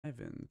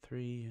live in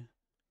 3,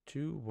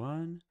 2,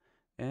 1,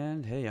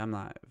 and hey, I'm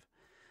live.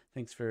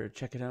 Thanks for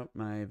checking out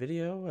my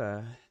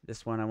video.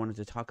 This one I wanted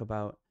to talk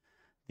about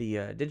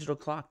the digital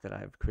clock that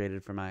I've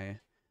created for my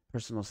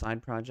personal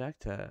side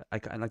project.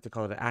 I like to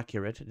call it an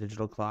accurate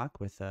digital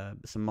clock with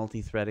some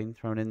multi-threading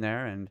thrown in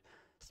there and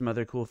some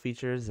other cool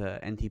features,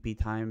 NTP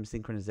time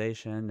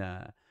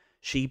synchronization,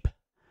 sheep.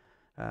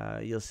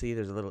 You'll see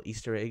there's a little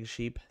Easter egg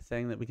sheep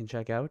thing that we can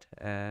check out.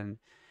 And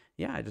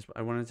yeah,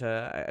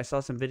 I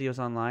saw some videos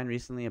online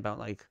recently about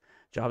like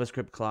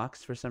JavaScript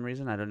clocks for some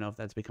reason. I don't know if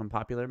that's become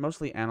popular,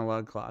 mostly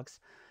analog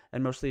clocks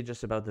and mostly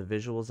just about the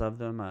visuals of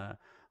them,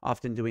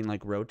 often doing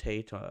like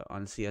rotate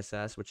on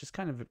CSS, which is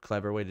kind of a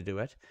clever way to do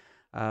it.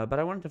 But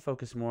I wanted to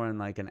focus more on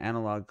like an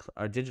analog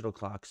or digital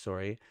clock,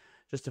 sorry,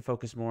 just to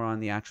focus more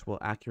on the actual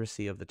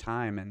accuracy of the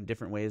time and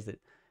different ways that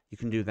you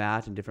can do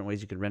that and different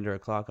ways you can render a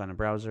clock on a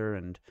browser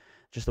and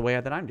just the way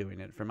that I'm doing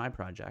it for my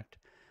project.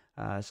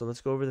 So let's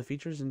go over the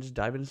features and just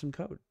dive into some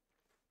code.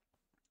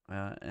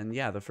 And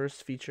yeah, the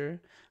first feature,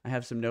 I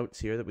have some notes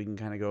here that we can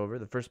kind of go over.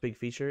 The first big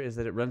feature is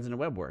that it runs in a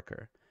web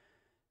worker.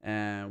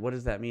 And what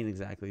does that mean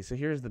exactly? So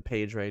here's the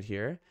page right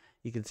here.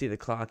 You can see the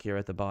clock here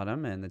at the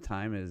bottom, and the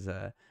time is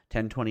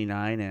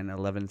 10:29 and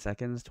 11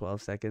 seconds,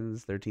 12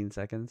 seconds, 13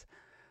 seconds.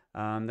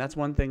 That's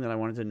one thing that I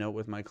wanted to note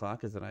with my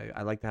clock is that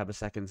I like to have a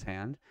seconds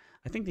hand.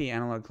 I think the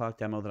analog clock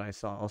demo that I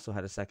saw also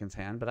had a seconds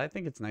hand, but I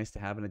think it's nice to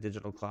have in a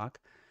digital clock.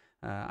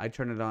 I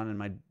turn it on in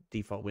my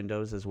default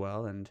windows as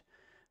well, and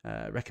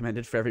recommend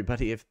it for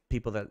everybody if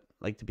people that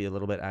like to be a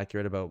little bit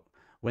accurate about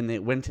when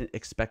to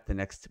expect the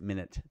next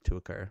minute to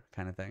occur,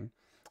 kind of thing.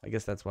 I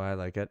guess that's why I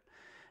like it.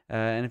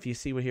 And if you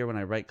see here when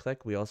I right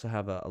click, we also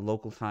have a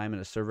local time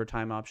and a server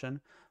time option.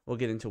 We'll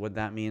get into what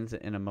that means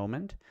in a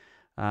moment.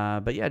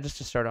 But yeah, just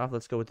to start off,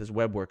 let's go with this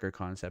web worker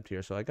concept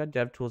here. So I got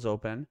DevTools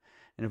open,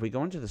 and if we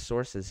go into the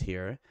sources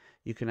here,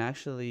 you can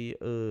actually,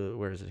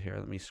 where is it here?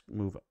 Let me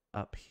move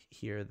up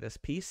here, this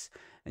piece,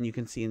 and you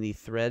can see in the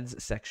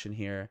threads section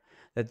here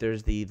that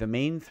there's the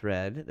main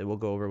thread that we'll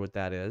go over what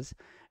that is,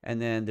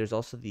 and then there's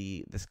also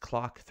this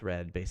clock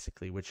thread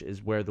basically, which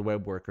is where the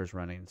web worker is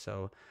running.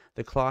 So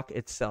the clock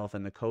itself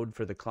and the code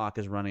for the clock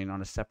is running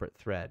on a separate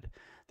thread.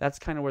 That's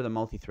kind of where the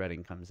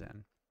multi-threading comes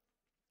in,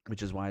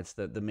 which is why it's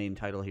the main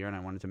title here, and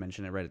I wanted to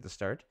mention it right at the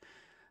start.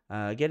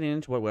 Getting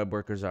into what web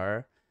workers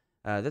are,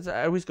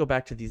 I always go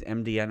back to these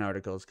MDN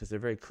articles because they're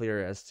very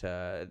clear as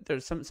to,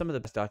 there's some of the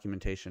best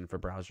documentation for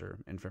browser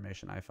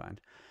information I find.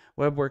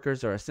 Web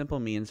workers are a simple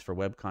means for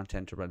web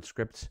content to run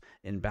scripts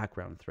in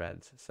background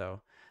threads.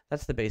 So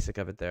that's the basic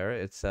of it there.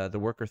 It's the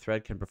worker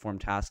thread can perform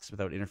tasks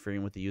without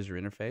interfering with the user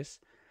interface.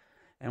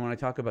 And when I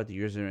talk about the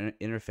user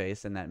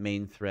interface and that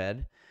main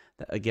thread,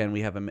 again,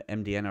 we have an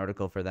MDN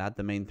article for that.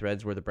 The main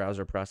threads where the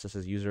browser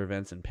processes user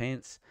events and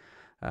paints.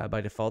 By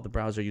default, the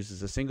browser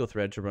uses a single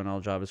thread to run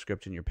all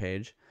JavaScript in your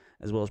page,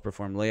 as well as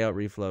perform layout,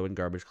 reflow, and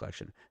garbage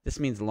collection. This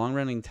means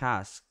long-running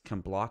tasks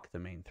can block the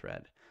main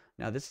thread.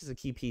 Now, this is a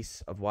key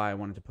piece of why I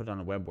wanted to put on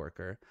a web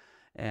worker.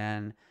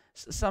 And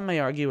some may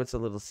argue it's a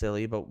little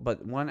silly,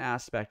 but one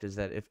aspect is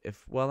that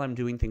if while I'm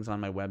doing things on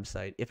my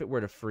website, if it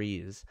were to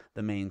freeze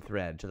the main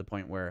thread to the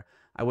point where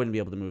I wouldn't be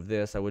able to move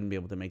this, I wouldn't be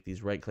able to make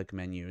these right-click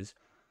menus,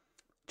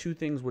 two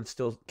things would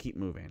still keep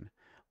moving.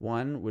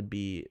 One would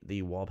be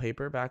the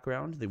wallpaper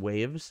background, the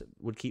waves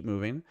would keep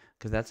moving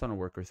because that's on a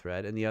worker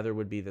thread, and the other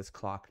would be this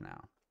clock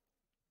now.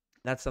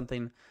 That's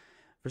something,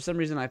 for some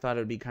reason I thought it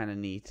would be kind of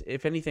neat.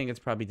 If anything, it's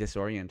probably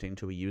disorienting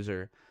to a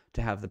user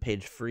to have the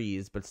page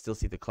freeze but still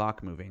see the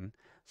clock moving.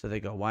 So they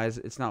go, why is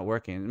it's not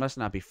working? It must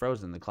not be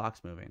frozen, the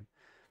clock's moving.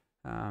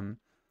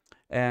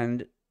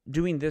 And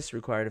doing this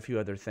required a few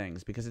other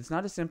things because it's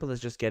not as simple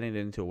as just getting it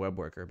into a web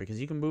worker, because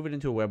you can move it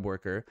into a web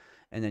worker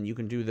and then you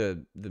can do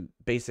the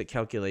basic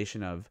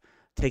calculation of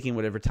taking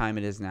whatever time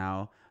it is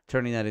now,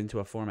 turning that into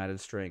a formatted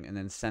string, and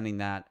then sending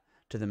that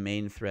to the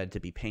main thread to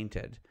be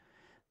painted.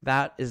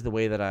 That is the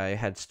way that I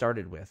had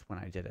started with when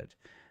I did it.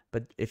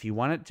 But if you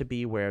want it to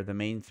be where the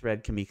main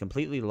thread can be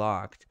completely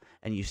locked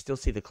and you still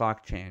see the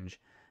clock change,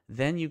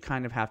 then you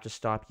kind of have to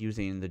stop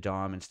using the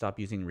DOM and stop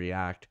using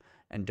React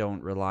and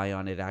don't rely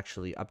on it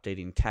actually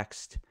updating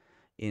text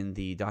in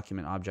the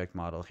document object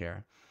model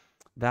here.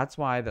 That's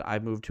why that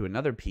I've moved to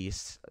another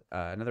piece,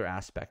 another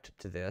aspect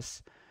to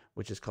this,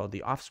 which is called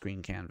the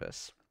off-screen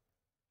canvas.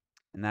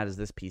 And that is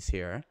this piece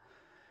here.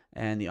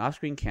 And the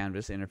off-screen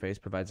canvas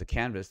interface provides a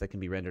canvas that can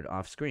be rendered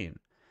off-screen.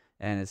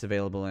 And it's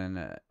available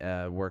in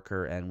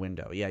worker and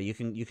window. Yeah, you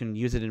can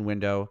use it in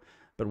window,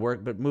 but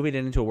moving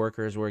it into a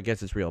worker is where it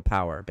gets its real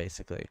power,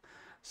 basically.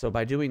 So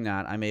by doing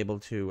that, I'm able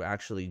to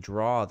actually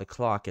draw the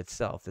clock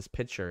itself, this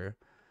picture,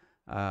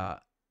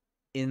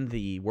 in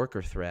the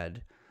worker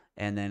thread,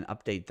 and then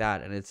update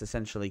that. And it's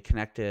essentially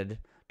connected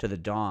to the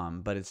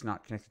DOM, but it's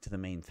not connected to the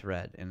main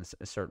thread in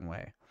a certain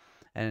way.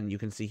 And you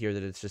can see here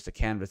that it's just a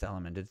canvas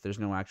element. There's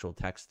no actual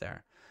text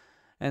there.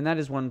 And that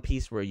is one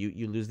piece where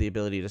you lose the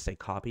ability to, say,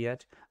 copy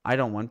it. I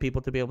don't want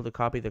people to be able to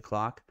copy the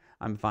clock.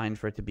 I'm fine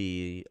for it to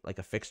be like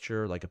a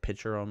fixture, like a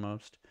picture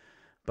almost.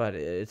 But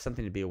it's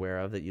something to be aware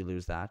of, that you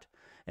lose that.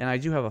 And I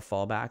do have a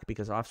fallback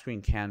because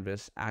off-screen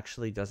canvas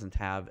actually doesn't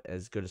have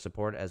as good a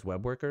support as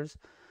web workers.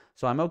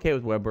 So I'm okay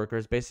with web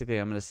workers. Basically,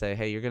 I'm going to say,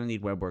 hey, you're going to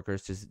need web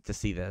workers to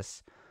see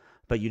this,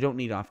 but you don't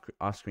need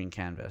off-screen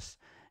canvas.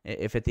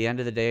 If at the end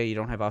of the day you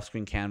don't have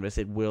off-screen canvas,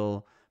 it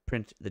will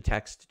print the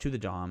text to the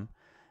DOM.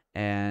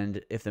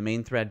 And if the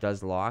main thread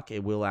does lock,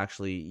 it will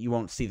actually, you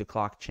won't see the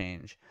clock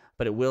change,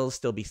 but it will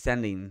still be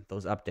sending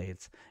those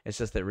updates. It's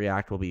just that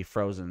React will be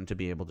frozen to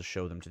be able to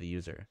show them to the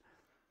user.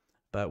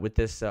 But with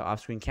this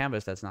off-screen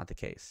canvas, that's not the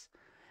case.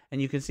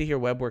 And you can see here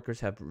web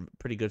workers have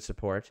pretty good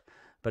support,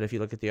 but if you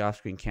look at the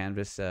off-screen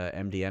canvas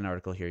MDN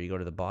article here, you go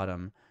to the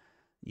bottom,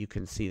 you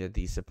can see that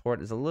the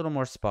support is a little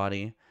more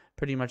spotty.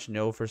 Pretty much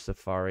no for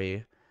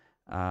Safari.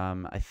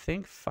 I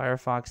think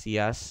Firefox,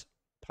 yes.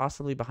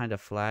 Possibly behind a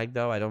flag,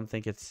 though. I don't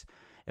think it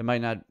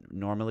might not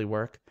normally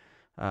work.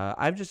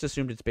 I've just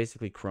assumed it's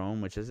basically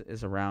Chrome, which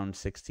is around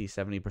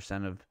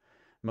 60-70% of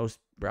most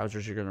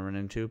browsers you're going to run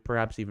into,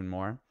 perhaps even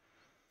more.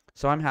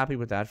 So I'm happy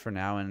with that for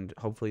now, and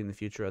hopefully in the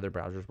future other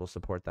browsers will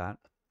support that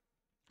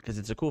because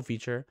it's a cool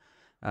feature.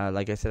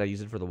 Like I said, I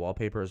use it for the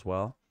wallpaper as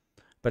well.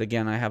 But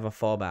again, I have a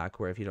fallback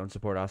where if you don't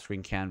support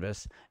off-screen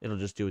canvas, it'll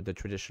just do it the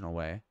traditional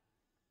way.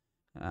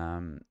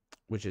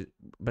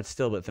 But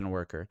still within a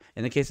worker.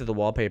 In the case of the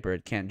wallpaper,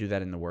 it can't do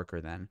that in the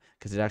worker then,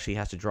 because it actually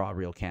has to draw a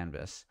real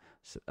canvas.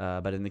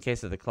 But in the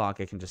case of the clock,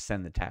 it can just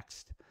send the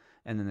text,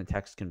 and then the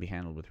text can be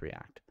handled with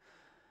React.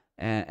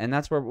 And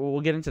that's where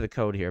we'll get into the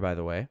code here, by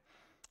the way.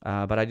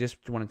 But I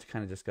just wanted to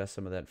kind of discuss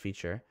some of that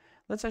feature.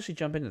 Let's actually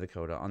jump into the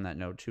code on that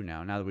note too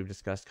now that we've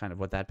discussed kind of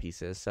what that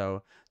piece is.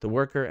 So the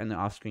worker and the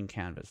off-screen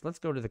canvas. Let's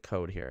go to the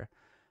code here.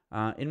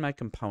 In my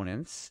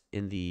components,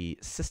 in the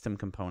system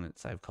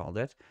components, I've called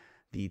it,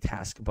 the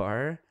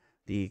taskbar,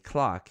 the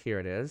clock, here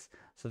it is.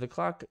 So the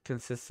clock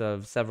consists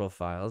of several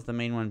files, the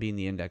main one being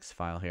the index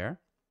file here.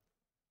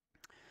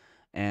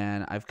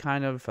 And I've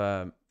kind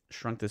of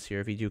shrunk this here.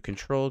 If you do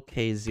Control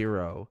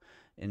K0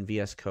 in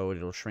VS Code,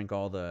 it'll shrink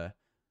all the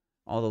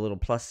little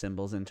plus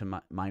symbols into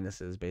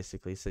minuses,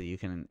 basically, so that you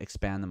can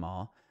expand them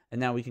all.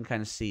 And now we can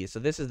kind of see. So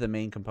this is the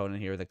main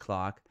component here, the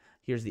clock.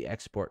 Here's the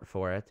export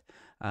for it.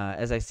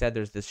 As I said,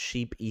 there's this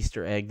sheep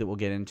Easter egg that we'll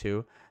get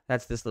into.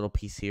 That's this little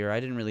piece here. I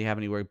didn't really have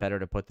anywhere better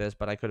to put this,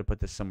 but I could have put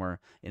this somewhere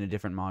in a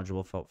different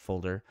module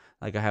folder.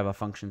 Like I have a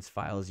functions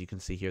file, as you can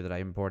see here, that I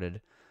imported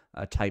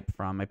a type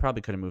from. I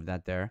probably could have moved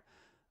that there.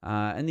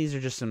 And these are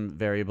just some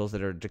variables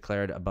that are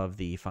declared above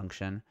the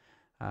function.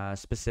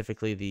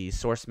 Specifically the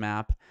source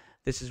map.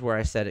 This is where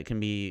I said it can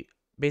be,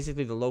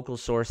 basically the local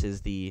source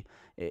is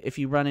if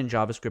you run in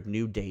JavaScript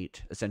new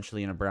date,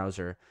 essentially in a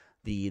browser,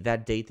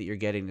 that date that you're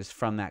getting is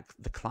from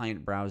the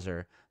client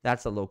browser.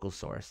 That's a local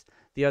source.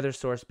 The other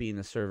source being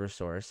the server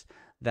source.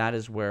 That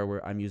is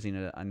where I'm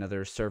using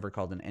another server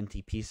called an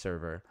NTP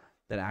server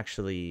that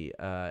actually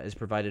is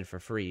provided for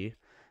free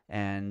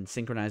and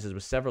synchronizes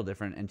with several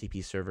different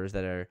NTP servers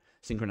that are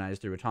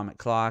synchronized through atomic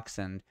clocks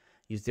and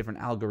use different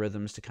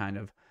algorithms to kind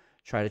of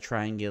try to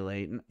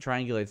triangulate.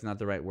 Triangulate's not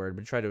the right word,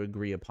 but try to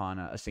agree upon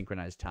a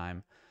synchronized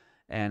time.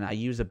 And I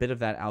use a bit of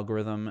that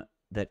algorithm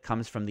that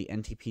comes from the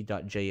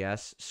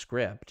ntp.js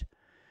script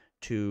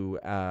to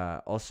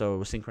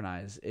also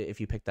synchronize if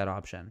you pick that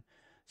option.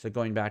 So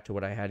going back to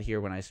what I had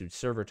here when I said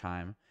server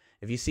time,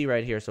 if you see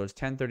right here, so it's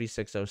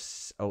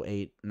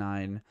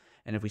 10:36:08:09,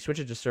 and if we switch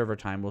it to server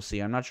time, we'll see.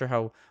 I'm not sure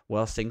how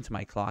well synced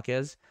my clock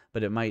is,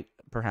 but it might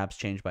perhaps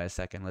change by a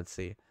second. Let's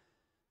see.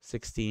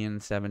 16,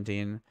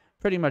 17,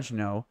 pretty much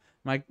no.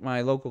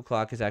 My local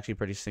clock is actually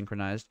pretty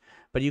synchronized,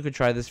 but you could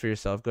try this for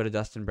yourself. Go to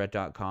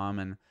dustinbrett.com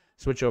and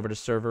switch over to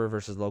server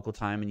versus local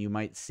time, and you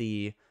might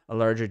see a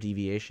larger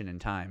deviation in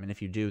time. And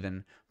if you do,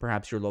 then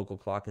perhaps your local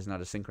clock is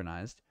not as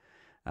synchronized.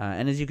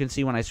 And as you can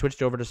see, when I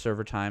switched over to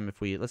server time,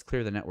 let's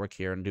clear the network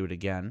here and do it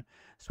again.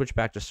 Switch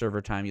back to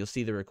server time. You'll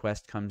see the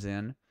request comes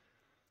in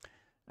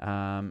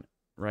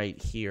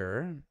right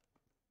here.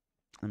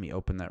 Let me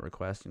open that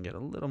request and get a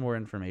little more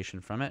information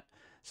from it.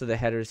 So the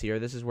headers here,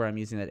 this is where I'm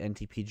using that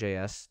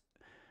NTP.js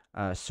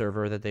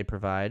server that they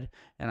provide,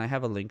 and I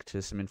have a link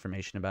to some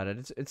information about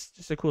it. It's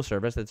just a cool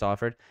service that's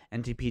offered.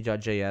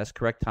 NTP.js,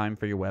 correct time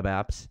for your web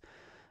apps.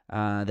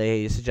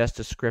 They suggest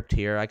a script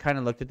here. I kind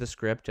of looked at the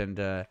script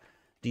and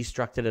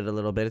destructed it a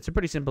little bit. It's a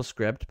pretty simple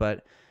script,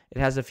 but it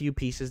has a few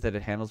pieces that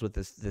it handles with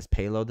this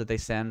payload that they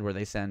send, where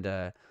they send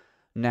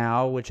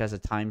now, which has a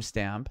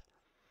timestamp,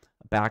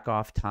 back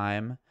off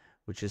time,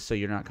 which is so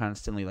you're not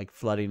constantly like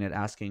flooding it,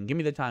 asking, give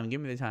me the time, give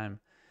me the time.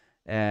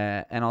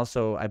 And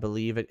also, I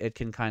believe it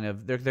can kind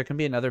of, there can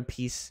be another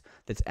piece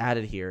that's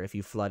added here if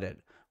you flood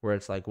it, where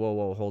it's like,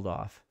 whoa, hold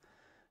off.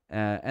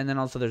 And then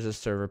also there's a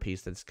server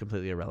piece that's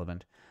completely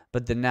irrelevant.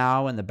 But the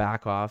now and the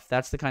back off,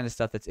 that's the kind of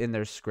stuff that's in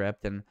their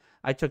script. And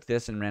I took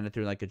this and ran it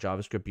through like a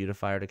JavaScript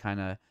beautifier to kind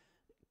of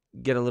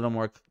get a little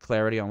more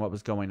clarity on what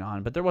was going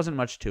on. But there wasn't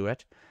much to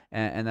it.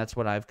 And that's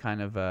what I've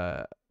kind of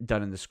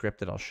done in the script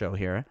that I'll show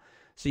here.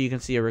 So you can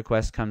see a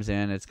request comes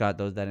in, it's got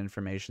that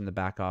information, the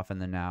back off and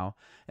the now,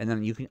 and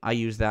then I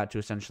use that to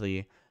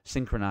essentially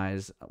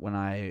synchronize when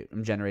I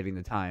am generating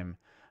the time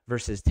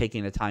versus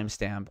taking a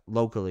timestamp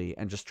locally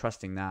and just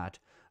trusting that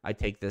I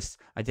take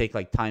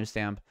like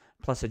timestamp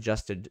plus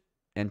adjusted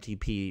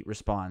NTP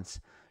response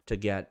to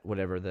get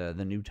whatever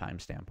the new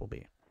timestamp will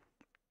be.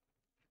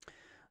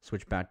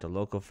 Switch back to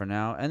local for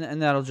now,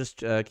 and that'll just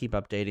keep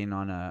updating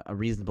on a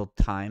reasonable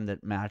time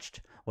that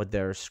matched what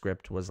their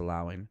script was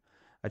allowing.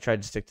 I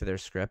tried to stick to their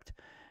script,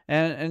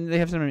 and they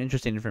have some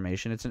interesting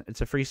information.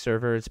 It's a free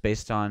server. It's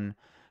based on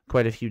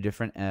quite a few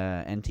different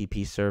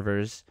NTP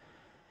servers.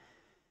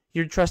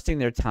 You're trusting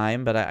their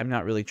time, but I'm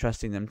not really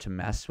trusting them to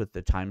mess with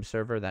the time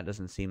server. That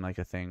doesn't seem like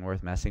a thing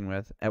worth messing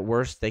with. At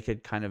worst, they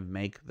could kind of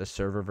make the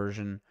server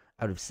version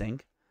out of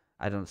sync.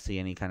 I don't see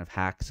any kind of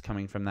hacks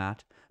coming from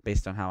that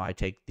based on how I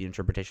take the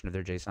interpretation of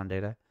their JSON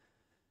data.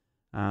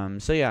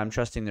 So yeah, I'm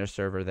trusting their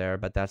server there,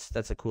 but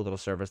that's a cool little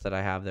service that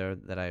I have there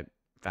that I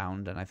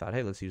found, and I thought,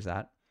 hey, let's use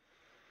that.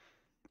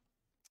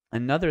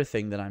 Another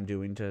thing that I'm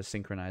doing to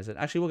synchronize it,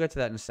 actually, we'll get to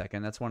that in a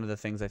second. That's one of the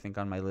things I think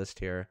on my list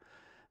here.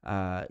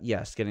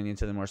 Yes, getting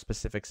into the more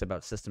specifics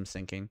about system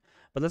syncing.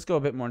 But let's go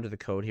a bit more into the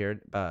code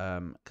here,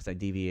 because I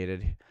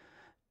deviated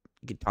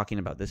talking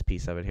about this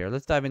piece of it here.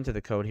 Let's dive into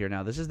the code here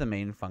now. This is the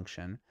main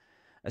function.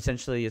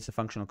 Essentially, it's a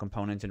functional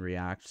component in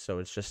React, so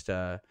it's just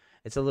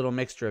it's a little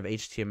mixture of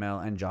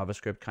HTML and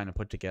JavaScript kind of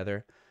put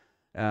together.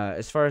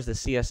 As far as the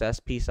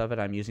CSS piece of it,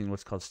 I'm using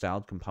what's called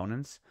styled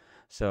components.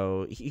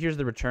 So here's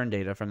the return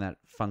data from that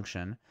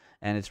function,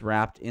 and it's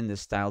wrapped in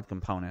this styled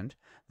component.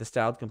 The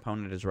styled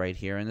component is right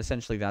here, and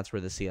essentially that's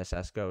where the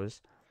CSS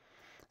goes.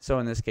 So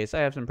in this case, I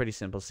have some pretty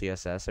simple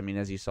CSS. I mean,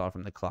 as you saw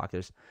from the clock,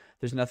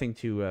 there's nothing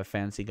too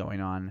fancy going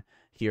on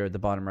here. At the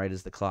bottom right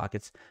is the clock.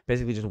 It's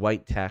basically just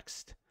white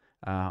text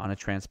on a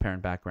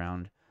transparent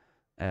background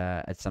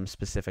at some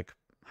specific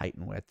height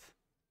and width.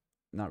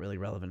 Not really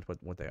relevant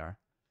what they are.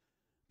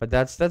 But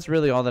that's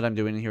really all that I'm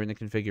doing here in the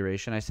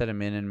configuration. I set a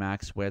min and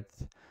max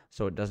width,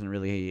 so it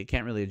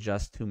can't really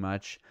adjust too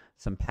much.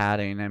 Some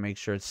padding, I make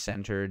sure it's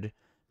centered,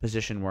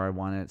 position where I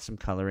want it, some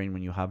coloring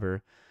when you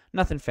hover.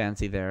 Nothing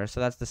fancy there, so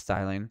that's the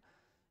styling.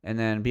 And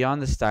then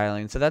beyond the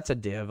styling, so that's a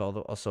div,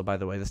 although also, by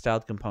the way, the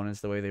styled components,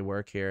 the way they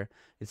work here,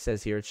 it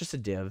says here, it's just a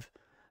div.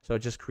 So it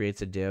just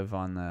creates a div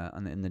in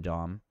the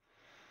DOM.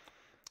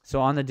 So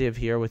on the div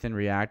here within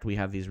React, we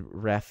have these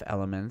ref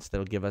elements that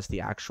will give us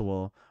the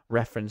actual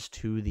reference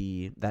to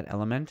that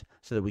element,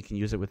 so that we can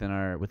use it within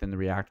the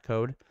React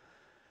code.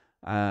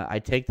 I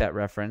take that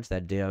reference,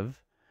 that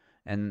div,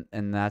 and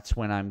that's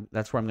where I'm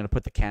going to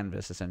put the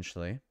canvas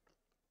essentially.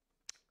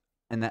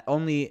 And that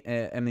only,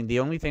 the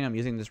only thing I'm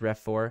using this ref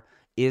for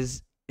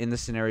is in the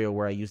scenario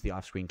where I use the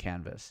off-screen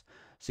canvas.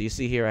 So you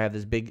see here, I have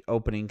this big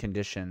opening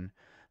condition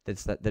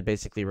that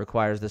basically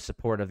requires the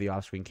support of the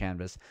off-screen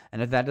canvas.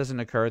 And if that doesn't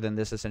occur, then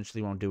this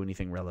essentially won't do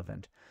anything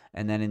relevant.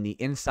 And then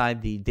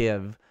inside the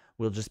div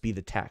will just be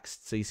the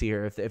text. So you see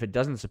here, if it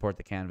doesn't support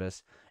the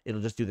canvas,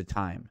 it'll just do the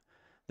time.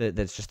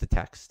 That's just the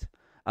text.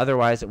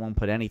 Otherwise, it won't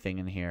put anything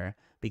in here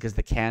because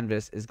the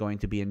canvas is going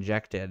to be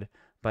injected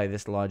by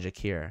this logic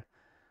here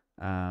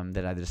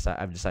that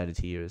I've decided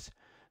to use.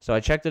 So I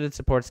checked that it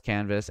supports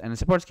canvas, and it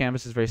supports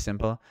canvas is very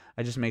simple.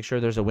 I just make sure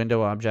there's a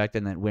window object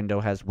and that window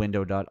has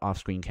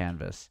window.offScreen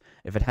canvas.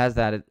 If it has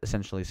that, it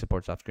essentially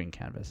supports off-screen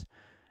canvas,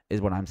 is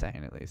what I'm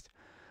saying at least.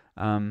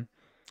 Now,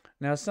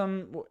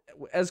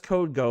 as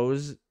code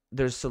goes,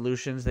 there's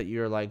solutions that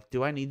you're like,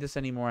 do I need this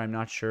anymore? I'm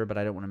not sure, but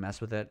I don't want to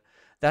mess with it.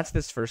 That's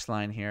this first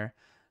line here.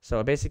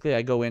 So basically,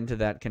 I go into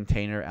that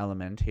container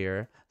element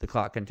here, the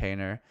clock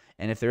container,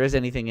 and if there is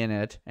anything in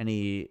it,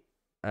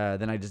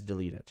 then I just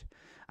delete it.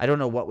 I don't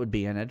know what would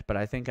be in it, but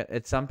I think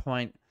at some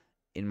point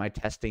in my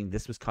testing,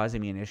 this was causing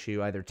me an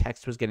issue. Either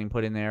text was getting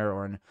put in there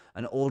or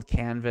an old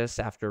canvas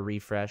after a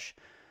refresh.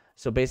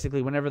 So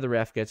basically, whenever the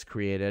ref gets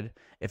created,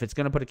 if it's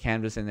going to put a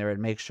canvas in there, it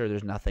makes sure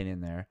there's nothing in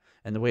there.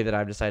 And the way that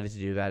I've decided to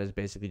do that is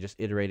basically just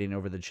iterating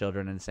over the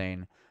children and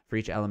saying, for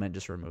each element,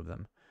 just remove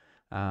them.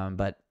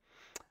 But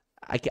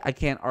I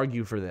can't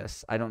argue for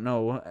this. I don't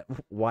know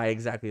why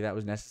exactly that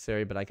was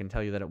necessary, but I can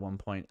tell you that at one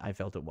point I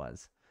felt it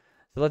was.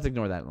 So let's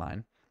ignore that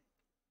line.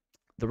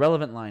 The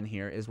relevant line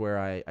here is where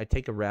I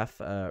take a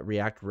ref,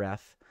 React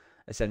ref,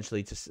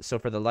 essentially. So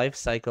for the life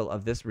cycle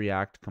of this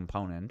React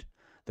component,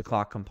 the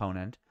clock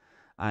component,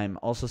 I'm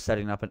also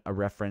setting up a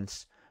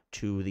reference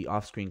to the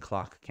off-screen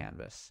clock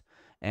canvas.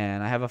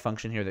 And I have a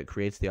function here that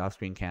creates the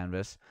off-screen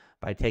canvas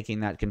by taking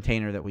that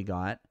container that we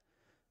got,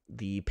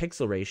 the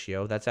pixel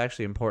ratio. That's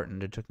actually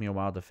important. It took me a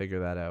while to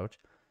figure that out.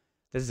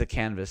 This is a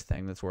canvas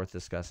thing that's worth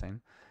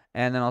discussing.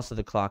 And then also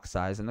the clock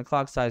size. And the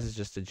clock size is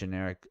just a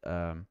generic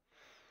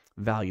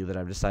value that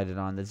I've decided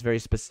on that's very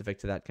specific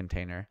to that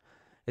container.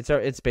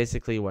 It's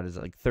basically, what is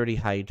it, like 30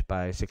 height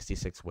by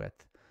 66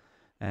 width.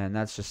 And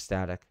that's just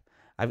static.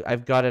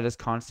 I've got it as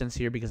constants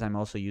here because I'm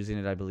also using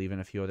it, I believe, in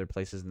a few other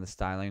places in the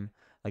styling.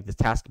 Like the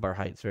taskbar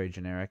height is very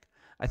generic.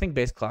 I think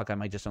base clock I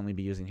might just only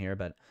be using here,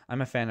 but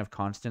I'm a fan of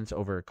constants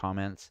over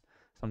comments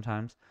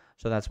sometimes.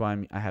 So that's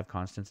why I have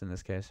constants in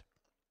this case.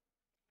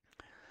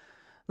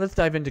 Let's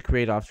dive into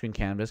create off-screen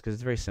canvas because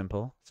it's very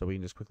simple. So we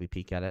can just quickly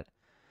peek at it.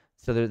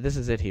 So this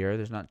is it here.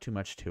 There's not too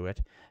much to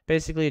it.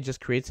 Basically, it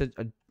just creates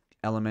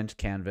element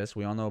canvas.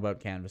 We all know about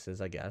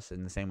canvases, I guess,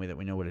 in the same way that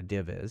we know what a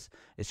div is.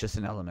 It's just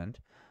an element.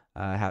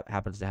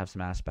 Happens to have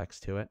some aspects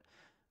to it.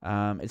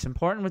 It's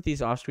important with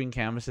these off-screen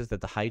canvases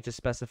that the height is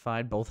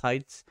specified, both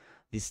heights,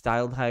 the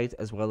styled height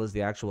as well as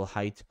the actual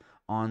height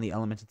on the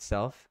element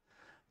itself.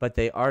 But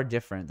they are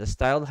different. The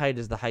styled height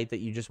is the height that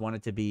you just want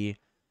it to be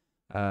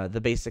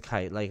the basic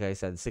height, like I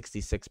said,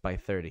 66 by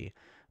 30.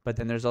 But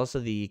then there's also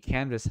the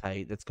canvas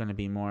height that's going to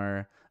be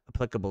more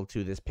applicable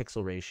to this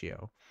pixel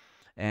ratio.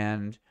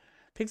 And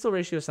pixel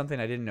ratio is something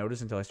I didn't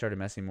notice until I started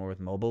messing more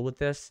with mobile with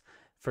this.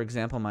 For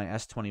example, my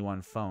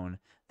S21 phone,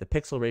 the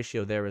pixel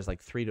ratio there is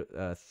like 3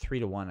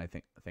 to 1, I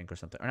think, or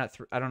something. Or not.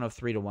 I don't know if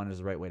 3 to 1 is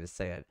the right way to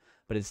say it,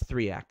 but it's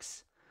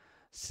 3x.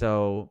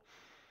 So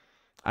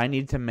I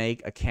need to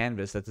make a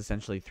canvas that's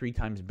essentially 3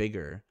 times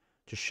bigger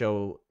to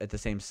show at the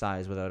same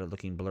size without it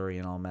looking blurry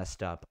and all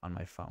messed up on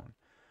my phone.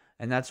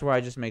 And that's where I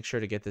just make sure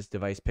to get this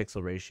device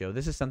pixel ratio.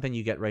 This is something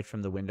you get right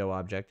from the window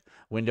object,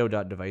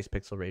 window.device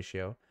pixel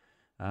ratio.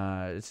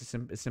 It's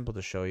simple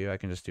to show you. I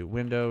can just do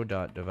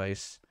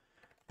window.device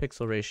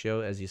pixel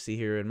ratio. As you see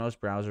here, in most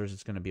browsers,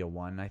 it's going to be a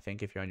 1, I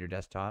think, if you're on your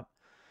desktop.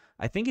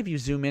 I think if you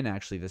zoom in,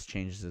 actually, this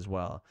changes as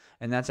well.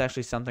 And that's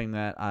actually something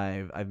that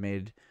I've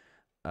made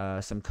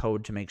some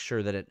code to make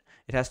sure that it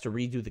has to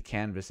redo the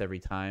canvas every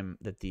time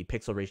that the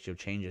pixel ratio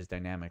changes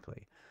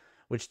dynamically,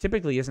 which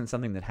typically isn't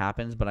something that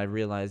happens, but I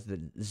realized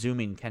that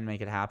zooming can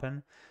make it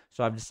happen.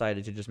 So I've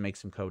decided to just make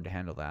some code to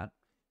handle that.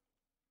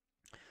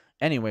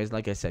 Anyways,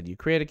 like I said, you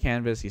create a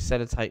canvas, you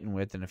set its height and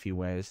width in a few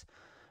ways,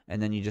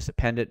 and then you just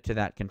append it to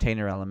that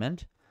container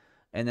element.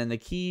 And then the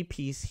key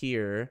piece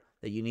here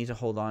that you need to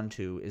hold on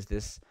to is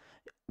this.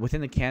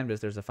 Within the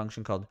canvas, there's a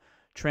function called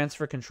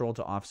transfer control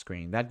to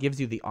off-screen. That gives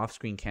you the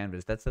off-screen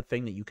canvas. That's the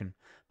thing that you can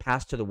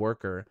pass to the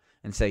worker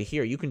and say,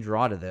 here, you can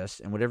draw to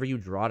this, and whatever you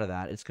draw to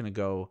that, it's going to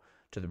go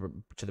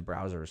to the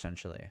browser,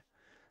 essentially,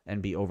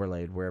 and be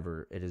overlaid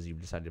wherever it is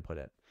you've decided to put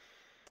it.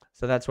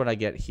 So that's what I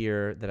get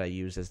here that I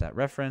use as that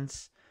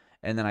reference,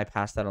 and then I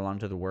pass that along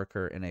to the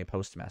worker in a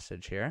post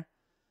message here.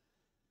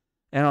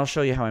 And I'll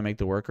show you how I make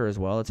the worker as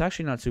well. It's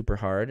actually not super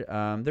hard.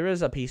 There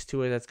is a piece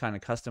to it that's kind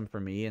of custom for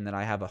me, and that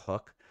I have a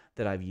hook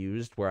that I've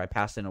used where I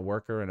pass in a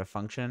worker and a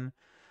function,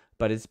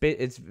 but it's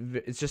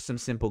just some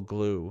simple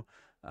glue.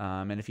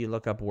 And if you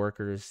look up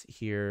workers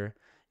here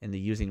in the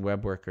using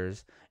web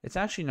workers, it's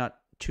actually not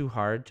too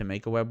hard to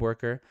make a web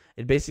worker.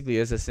 It basically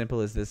is as simple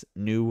as this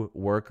new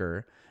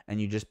worker,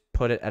 and you just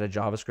put it at a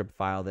JavaScript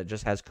file that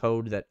just has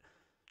code that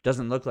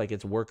doesn't look like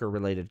it's worker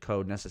related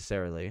code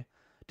necessarily,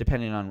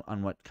 depending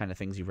on what kind of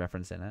things you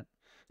reference in it.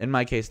 In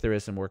my case, there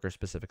is some worker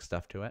specific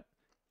stuff to it.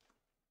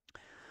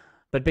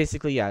 But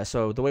basically, yeah,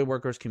 so the way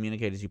workers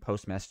communicate is you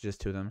post messages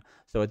to them.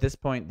 So at this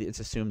point, it's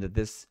assumed that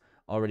this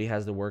already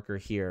has the worker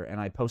here, and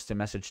I post a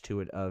message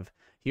to it of,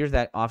 here's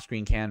that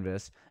off-screen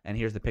canvas, and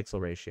here's the pixel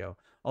ratio.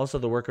 Also,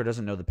 the worker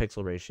doesn't know the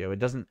pixel ratio. It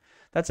doesn't.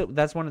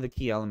 That's one of the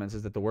key elements,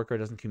 is that the worker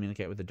doesn't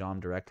communicate with the DOM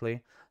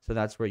directly. So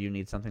that's where you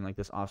need something like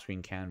this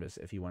off-screen canvas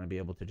if you want to be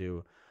able to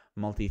do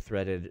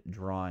multi-threaded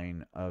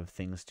drawing of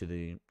things to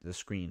the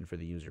screen for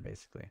the user,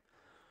 basically.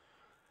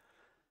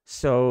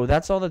 So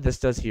that's all that this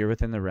does here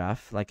within the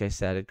ref. Like I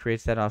said, it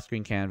creates that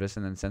off-screen canvas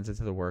and then sends it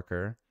to the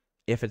worker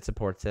if it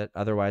supports it.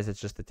 Otherwise,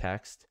 it's just the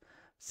text.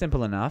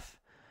 Simple enough.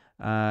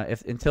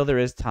 Until there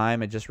is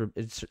time, it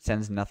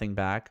sends nothing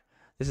back.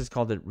 This is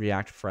called a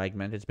React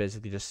fragment. It's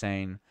basically just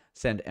saying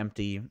send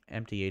empty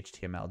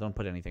HTML. Don't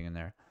put anything in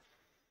there.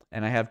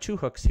 And I have 2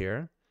 hooks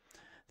here.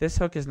 This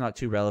hook is not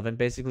too relevant.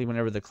 Basically,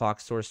 whenever the clock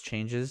source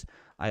changes,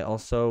 I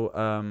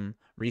also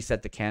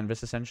reset the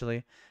canvas,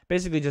 essentially.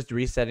 Basically, just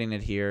resetting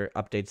it here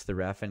updates the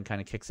ref and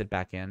kind of kicks it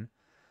back in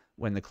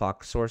when the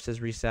clock source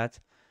is reset.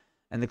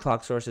 And the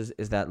clock source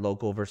is that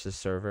local versus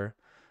server.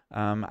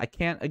 I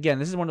can't, again,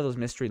 this is one of those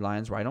mystery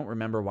lines where I don't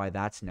remember why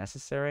that's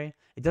necessary.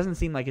 It doesn't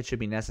seem like it should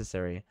be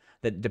necessary,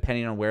 that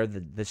depending on where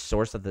the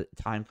source of the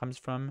time comes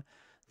from,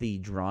 the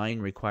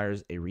drawing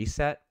requires a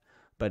reset.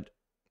 But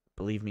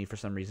believe me, for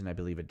some reason, I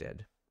believe it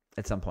did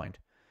at some point.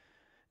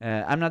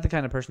 I'm not the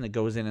kind of person that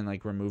goes in and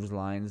like removes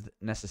lines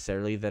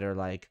necessarily that are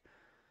like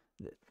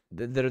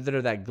that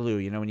are that glue.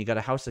 You know, when you got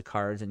a house of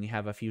cards and you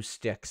have a few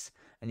sticks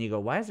and you go,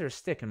 why is there a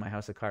stick in my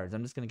house of cards?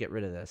 I'm just gonna get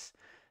rid of this.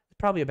 It's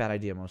probably a bad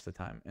idea most of the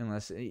time,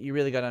 unless you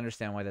really got to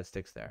understand why that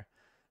stick's there.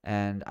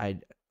 And I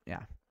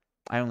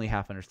only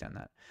half understand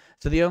that.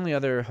 So the only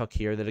other hook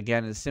here that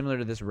again is similar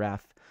to this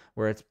ref,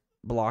 where it's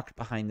blocked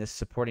behind this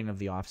supporting of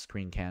the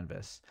off-screen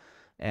canvas.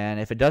 And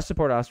if it does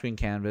support off-screen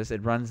canvas,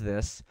 it runs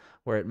this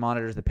where it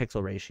monitors the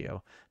pixel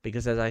ratio.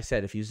 Because as I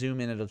said, if you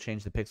zoom in, it'll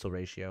change the pixel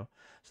ratio.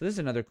 So this is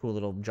another cool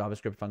little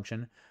JavaScript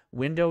function,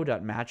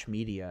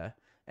 window.matchMedia,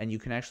 and you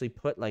can actually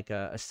put like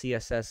a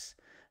CSS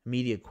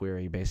media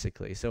query,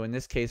 basically. So in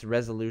this case,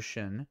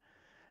 resolution,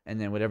 and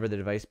then whatever the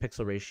device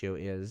pixel ratio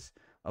is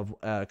of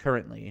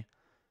currently,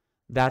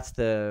 that's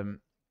the...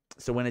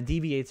 So when it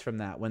deviates from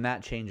that, when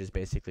that changes,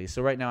 basically.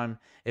 So right now,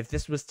 if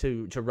this was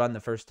to run the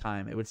first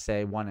time, it would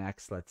say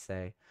 1x, let's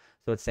say.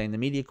 So it's saying the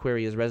media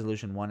query is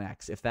resolution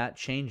 1x. If that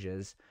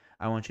changes,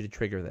 I want you to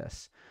trigger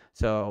this.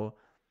 So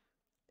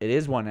it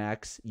is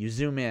 1x. You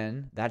zoom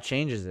in, that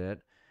changes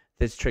it.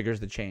 This triggers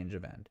the change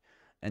event.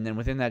 And then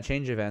within that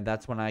change event,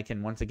 that's when I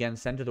can once again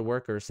send to the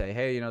worker, say,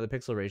 hey, the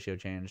pixel ratio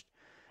changed.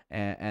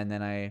 And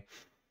then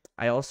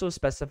I also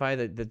specify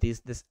that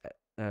this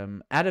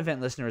add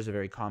event listener is a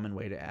very common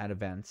way to add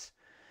events.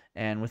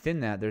 And within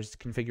that, there's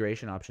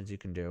configuration options you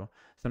can do.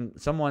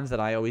 Some ones that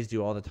I always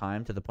do all the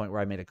time, to the point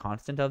where I made a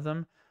constant of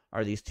them,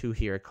 are these two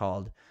here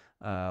called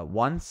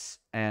once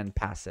and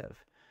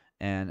passive.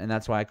 And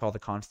that's why I call the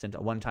constant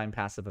a one-time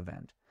passive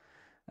event.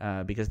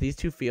 Because these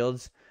two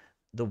fields,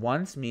 the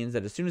once means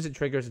that as soon as it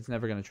triggers, it's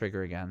never going to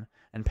trigger again.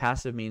 And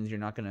passive means you're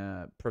not going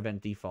to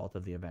prevent default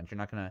of the event. You're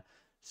not going to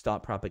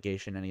stop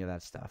propagation, any of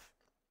that stuff.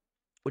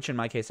 Which in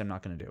my case, I'm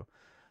not going to do.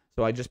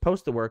 So I just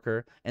post the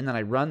worker, and then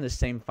I run the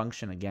same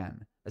function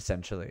again,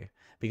 essentially.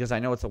 Because I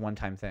know it's a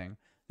one-time thing.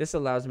 This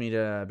allows me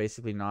to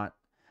basically not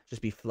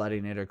just be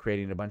flooding it or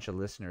creating a bunch of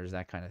listeners,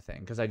 that kind of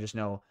thing. Because I just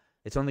know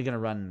it's only going to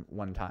run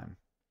one time.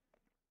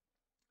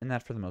 And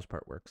that, for the most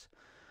part, works.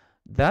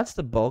 That's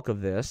the bulk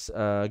of this.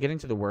 Getting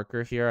to the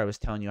worker here, I was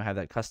telling you I have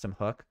that custom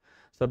hook.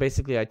 So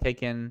basically, I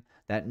take in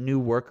that new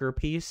worker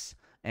piece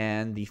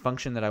and the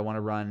function that I want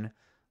to run,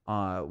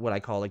 what I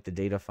call like the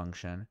data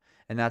function.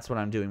 And that's what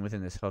I'm doing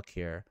within this hook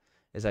here,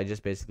 is I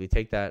just basically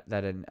take that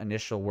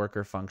initial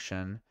worker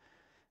function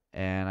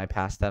and I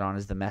pass that on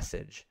as the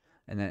message.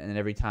 And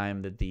every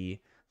time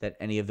that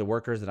any of the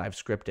workers that I've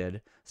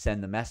scripted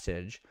send the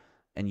message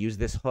and use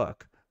this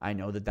hook, I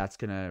know that that's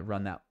going to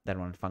run that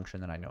one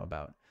function that I know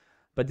about.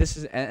 But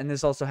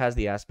this also has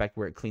the aspect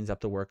where it cleans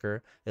up the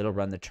worker. It'll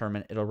run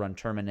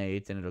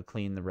terminate, and it'll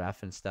clean the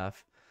ref and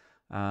stuff.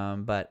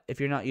 But if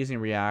you're not using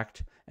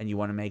React and you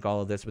want to make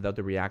all of this without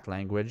the React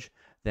language,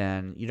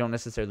 then you don't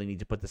necessarily need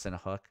to put this in a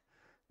hook.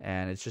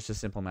 And it's just a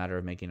simple matter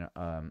of making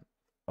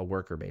a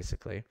worker,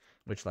 basically,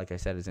 which, like I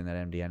said, is in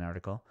that MDN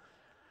article.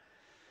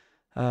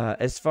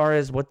 As far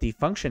as what the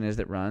function is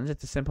that runs,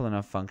 it's a simple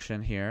enough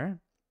function here.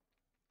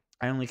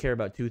 I only care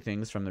about two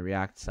things from the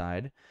React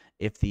side.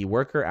 If the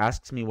worker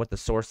asks me what the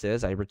source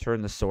is, I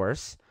return the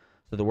source.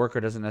 So the worker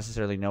doesn't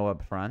necessarily know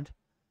up front,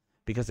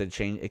 because it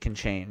can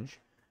change.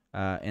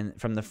 And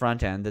from the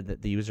front end,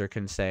 the user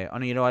can say, oh,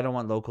 no, I don't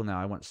want local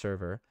now, I want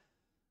server.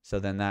 So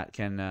then that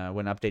can,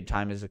 when update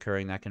time is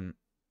occurring, that can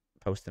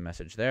post the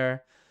message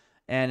there.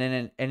 And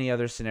in any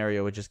other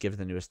scenario, it just gives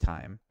the newest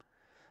time.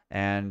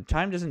 And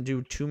time doesn't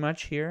do too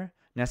much here,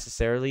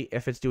 necessarily.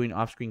 If it's doing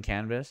off-screen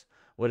canvas,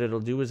 what it'll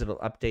do is it'll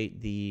update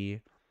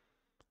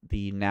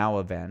the now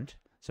event.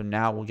 So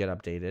now will get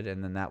updated,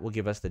 and then that will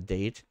give us the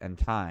date and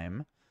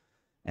time.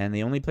 And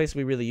the only place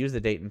we really use the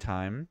date and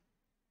time,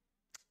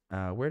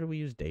 where do we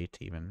use date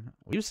even?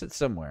 We use it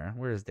somewhere.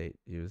 Where is date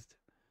used?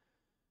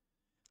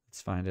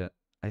 Let's find it.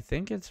 I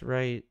think it's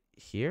right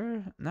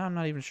here. No, I'm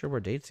not even sure where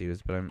date's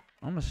used, but I'm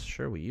almost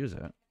sure we use it.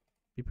 It'd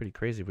be pretty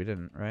crazy if we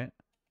didn't, right?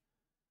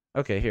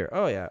 Okay, here.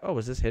 Oh, yeah. Oh,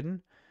 was this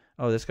hidden?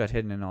 Oh, this got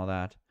hidden and all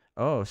that.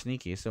 Oh,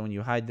 sneaky. So when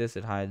you hide this,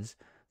 it hides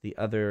the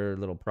other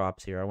little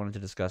props here. I wanted to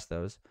discuss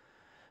those.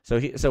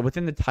 So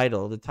within the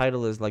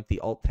title is like the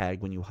alt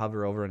tag when you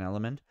hover over an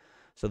element.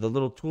 So the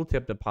little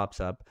tooltip that pops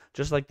up,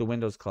 just like the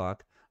Windows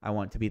clock, I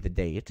want to be the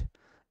date.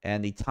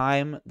 And the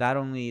time,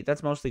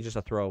 that's mostly just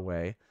a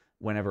throwaway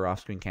whenever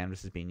off-screen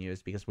canvas is being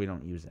used, because we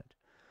don't use it.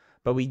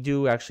 But we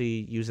do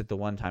actually use it the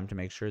one time to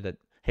make sure that,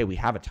 hey, we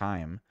have a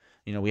time.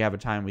 We have a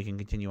time, we can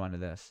continue on to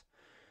this.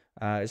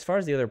 As far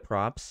as the other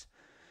props,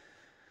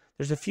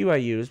 there's a few I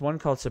use. One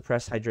called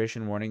suppress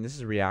hydration warning. This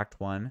is a React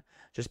one,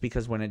 just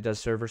because when it does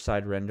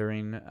server-side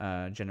rendering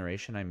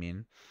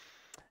generation,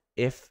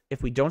 if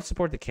we don't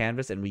support the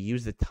canvas and we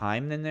use the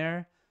time in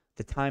there,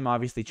 the time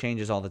obviously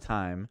changes all the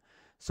time.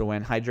 So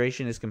when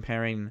hydration is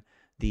comparing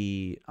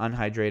the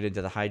unhydrated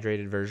to the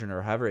hydrated version,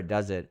 or however it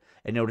does it,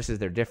 it notices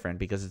they're different,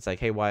 because it's like,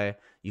 hey, why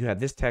you have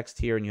this text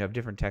here and you have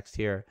different text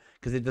here,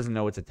 because it doesn't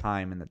know it's a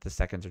time and that the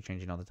seconds are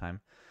changing all the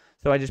time.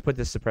 So I just put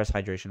this suppress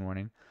hydration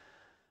warning.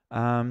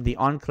 The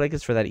on click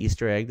is for that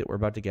Easter egg that we're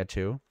about to get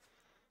to.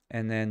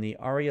 And then the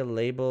ARIA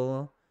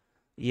label,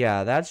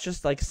 yeah, that's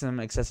just like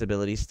some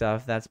accessibility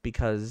stuff. That's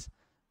because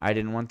I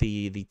didn't want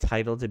the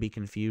title to be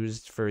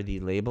confused for the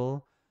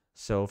label.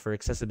 So for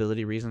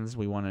accessibility reasons,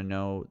 we want to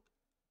know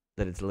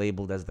that it's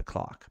labeled as the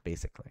clock,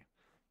 basically.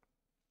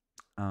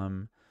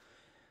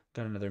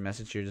 Got another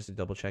message here just to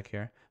double check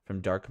here from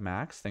Dark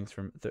Max. Thanks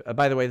for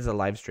by the way, this is a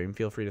live stream.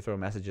 Feel free to throw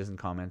messages and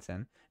comments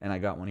in. And I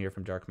got one here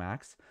from Dark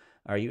Max.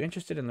 Are you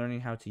interested in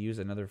learning how to use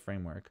another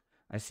framework?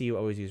 I see you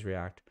always use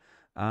React.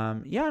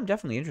 Yeah, I'm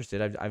definitely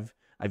interested.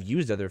 I've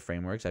used other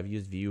frameworks. I've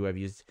used Vue. I've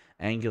used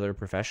Angular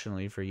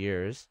professionally for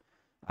years.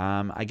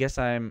 I guess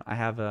I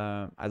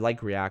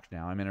like React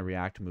now. I'm in a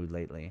React mood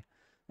lately,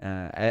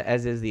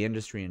 as is the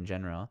industry in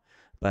general.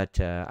 But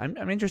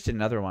I'm interested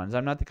in other ones.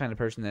 I'm not the kind of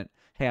person that,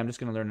 hey, I'm just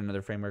going to learn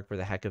another framework for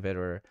the heck of it.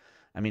 Or,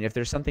 if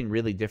there's something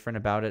really different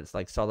about it, it's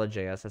like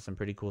Solid.js has some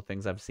pretty cool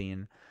things I've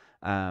seen.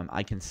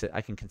 I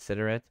can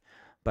consider it.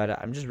 But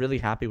I'm just really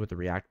happy with the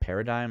React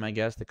paradigm, I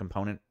guess, the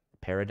component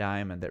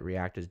paradigm and that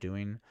React is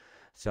doing.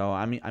 So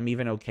I'm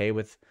even okay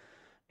with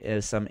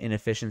some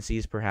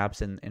inefficiencies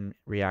perhaps in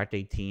React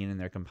 18 and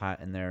their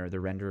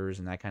renderers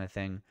and that kind of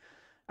thing.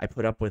 I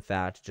put up with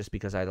that just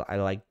because I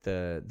like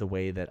the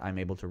way that I'm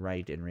able to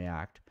write in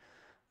React.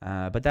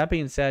 But that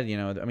being said,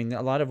 I mean,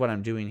 a lot of what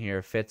I'm doing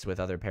here fits with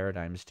other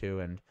paradigms too,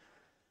 and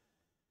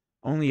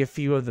only a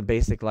few of the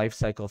basic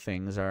lifecycle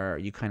things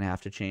you kind of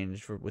have to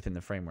change within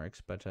the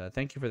frameworks. But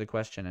thank you for the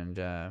question,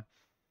 and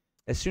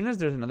as soon as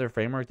there's another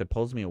framework that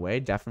pulls me away,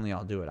 definitely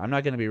I'll do it. I'm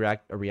not going to be a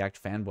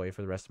React fanboy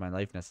for the rest of my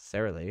life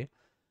necessarily.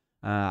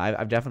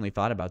 I've definitely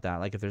thought about that.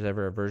 Like if there's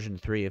ever a version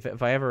 3,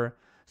 if I ever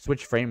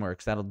switch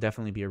frameworks, that'll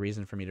definitely be a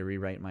reason for me to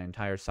rewrite my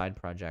entire side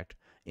project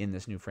in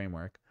this new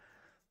framework.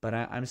 But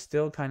I'm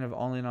still kind of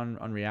all in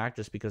on React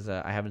just because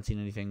I haven't seen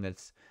anything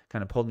that's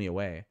kind of pulled me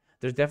away.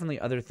 There's definitely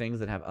other things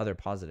that have other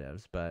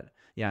positives, but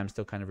yeah, I'm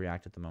still kind of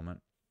React at the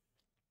moment.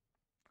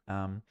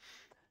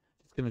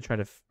 Just going to try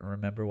to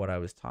remember what I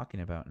was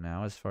talking about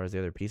now as far as the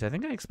other piece. I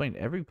think I explained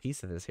every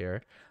piece of this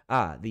here.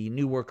 The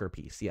new worker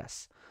piece,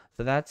 yes.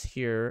 So that's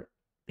here.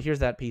 Here's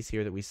that piece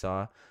here that we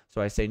saw.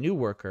 So I say new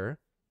worker,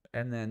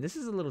 and then this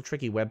is a little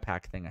tricky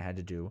Webpack thing I had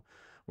to do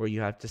where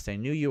you have to say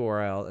new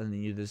URL and then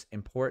you do this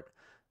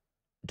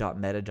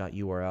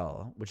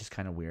import.meta.url, which is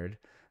kind of weird.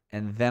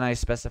 And then I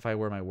specify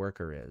where my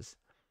worker is.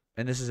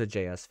 And this is a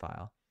JS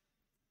file.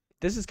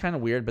 This is kind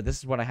of weird, but this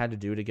is what I had to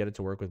do to get it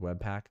to work with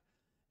Webpack.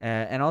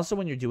 And also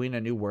when you're doing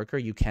a new worker,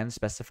 you can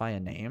specify a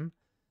name.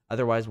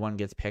 Otherwise, one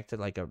gets picked at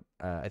like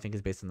I think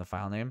it's based on the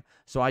file name.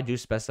 So I do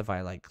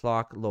specify like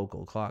clock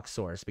local, clock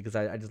source, because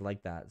I just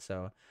like that.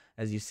 So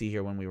as you see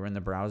here, when we were in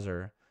the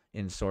browser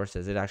in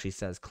sources, it actually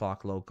says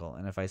clock local.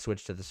 And if I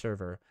switch to the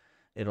server,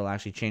 it'll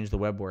actually change the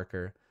web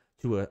worker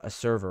to a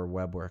server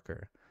web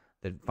worker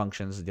that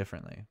functions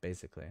differently,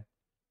 basically.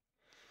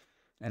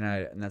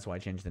 And that's why I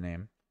changed the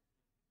name.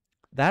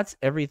 That's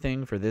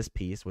everything for this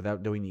piece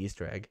without doing the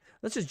Easter egg.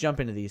 Let's just jump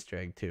into the Easter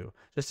egg too,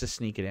 just to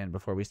sneak it in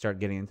before we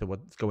start getting into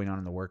what's going on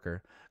in the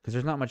worker, because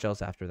there's not much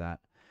else after that.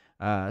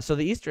 So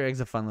the Easter egg is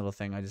a fun little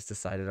thing I just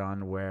decided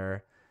on,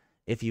 where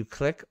if you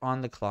click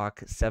on the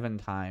clock 7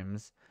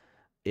 times,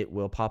 it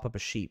will pop up a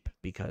sheep,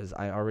 because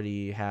I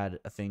already had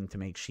a thing to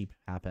make sheep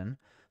happen.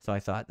 So I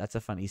thought that's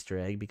a fun Easter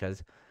egg,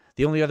 because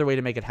the only other way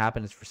to make it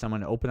happen is for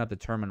someone to open up the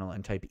terminal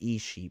and type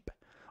eSheep,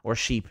 or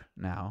sheep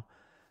now.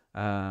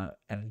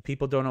 And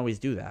people don't always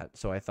do that.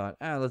 So I thought,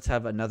 let's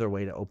have another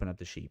way to open up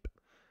the sheep.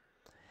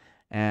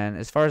 And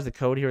as far as the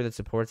code here that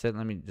supports it,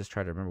 let me just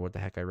try to remember what the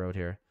heck I wrote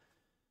here.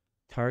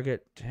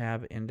 Target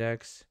tab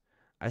index.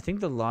 I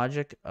think the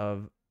logic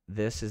of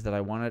this is that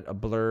I wanted a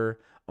blur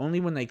only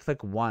when they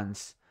click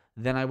once.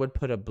 Then I would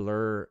put a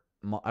blur.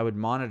 I would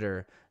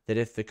monitor that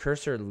if the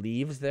cursor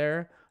leaves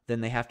there,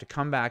 then they have to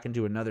come back and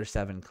do another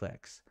 7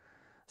 clicks.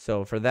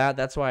 So for that,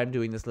 that's why I'm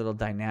doing this little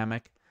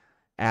dynamic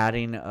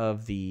adding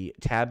of the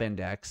tab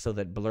index so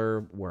that blur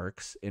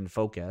works in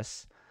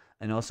focus,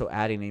 and also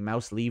adding a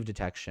mouse leave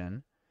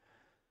detection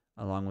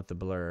along with the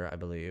blur, I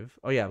believe.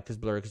 Oh yeah,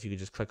 because you could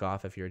just click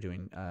off if you're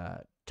doing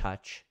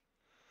touch.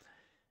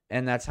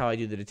 And that's how I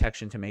do the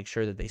detection, to make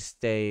sure that they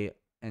stay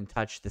and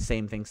touch the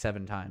same thing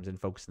 7 times and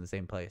focus in the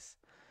same place.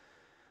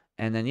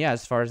 And then yeah,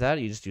 as far as that,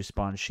 you just do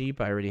spawn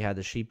sheep. I already had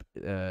the sheep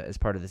as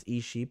part of this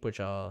eSheep, which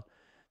I'll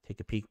take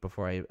a peek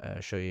before I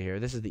show you here.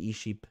 This is the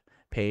eSheep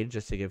page,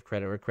 just to give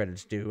credit where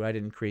credit's due. I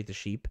didn't create the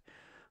sheep,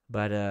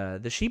 but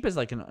the sheep is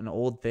like an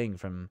old thing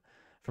from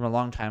a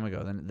long time ago,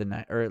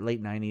 or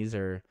late 90s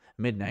or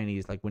mid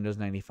 90s, like Windows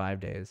 95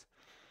 days,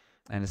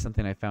 and it's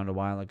something I found a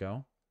while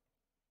ago.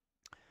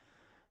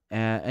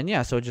 And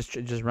yeah, so it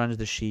just runs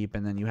the sheep,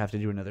 and then you have to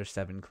do another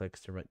 7 clicks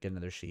to get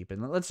another sheep.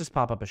 And let's just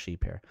pop up a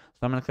sheep here.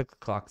 So I'm gonna click the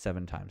clock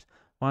 7 times.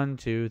 1,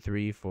 2,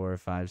 3, 4,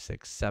 5,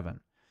 6, 7.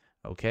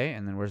 Okay,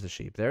 and then where's the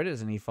sheep? There it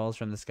is, and he falls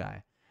from the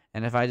sky.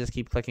 And if I just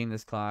keep clicking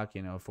this clock,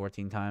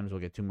 14 times, we'll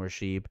get 2 more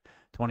sheep.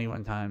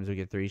 21 times, we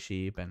get 3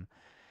 sheep. And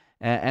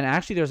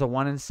actually, there's a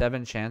 1 in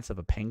 7 chance of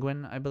a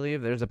penguin, I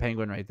believe. There's a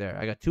penguin right there.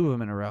 I got 2 of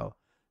them in a row.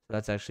 So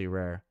that's actually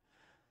rare.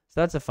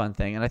 So that's a fun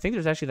thing. And I think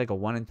there's actually like a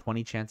 1 in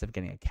 20 chance of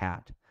getting a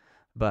cat.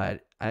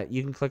 But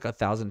you can click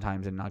 1,000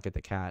 times and not get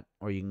the cat,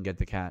 or you can get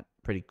the cat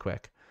pretty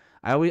quick.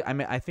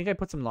 I think I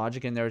put some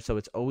logic in there, so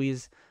it's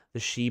always the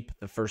sheep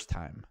the first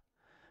time.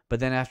 But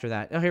then after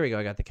that, oh, here we go.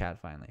 I got the cat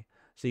finally.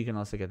 So you can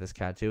also get this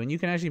cat too. And you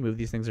can actually move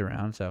these things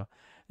around. So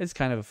it's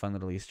kind of a fun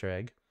little Easter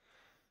egg.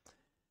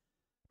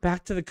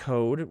 Back to the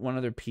code, one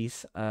other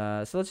piece.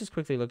 So let's just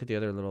quickly look at the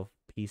other little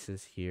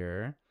pieces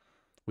here.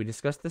 We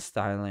discussed the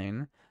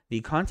styling.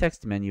 The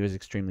context menu is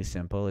extremely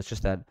simple. It's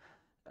just that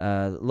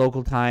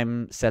local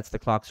time sets the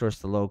clock source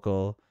to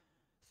local.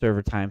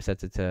 Server time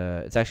sets it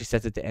to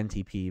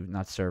NTP,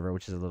 not server,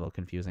 which is a little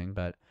confusing,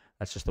 but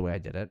that's just the way I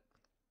did it.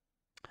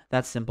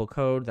 That's simple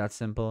code. That's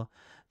simple.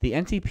 The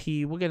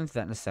NTP, we'll get into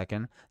that in a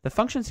second. The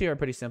functions here are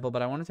pretty simple,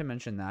 but I wanted to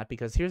mention that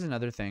because here's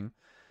another thing.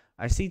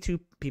 I see 2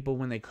 people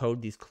when they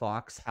code these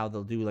clocks, how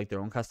they'll do like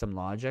their own custom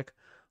logic,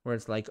 where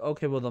it's like,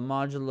 okay, well, the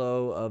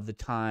modulo of the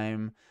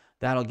time,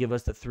 that'll give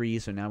us the 3,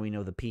 so now we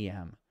know the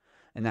PM,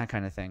 and that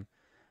kind of thing.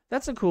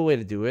 That's a cool way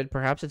to do it.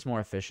 Perhaps it's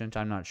more efficient.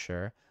 I'm not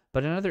sure.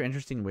 But another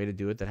interesting way to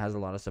do it that has a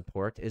lot of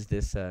support is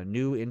this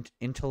new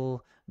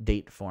Intel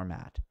date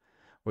format,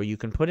 where you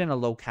can put in a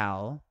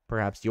locale,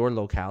 perhaps your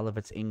locale if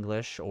it's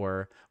English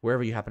or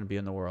wherever you happen to be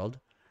in the world,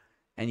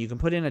 and you can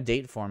put in a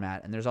date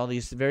format, and there's all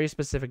these very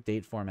specific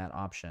date format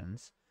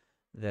options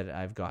that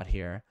I've got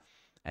here.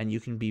 And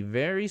you can be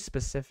very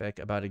specific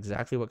about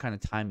exactly what kind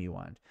of time you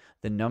want.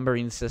 The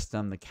numbering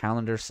system, the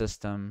calendar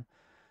system,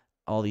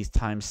 all these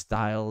time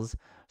styles.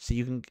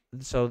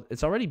 So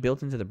it's already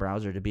built into the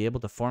browser to be able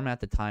to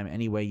format the time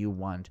any way you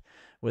want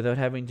without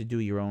having to do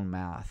your own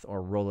math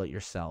or roll it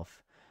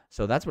yourself.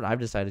 So that's what I've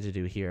decided to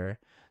do here.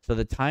 So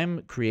the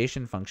time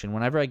creation function,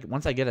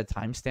 once I get a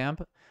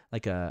timestamp,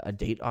 like a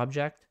date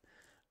object,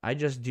 I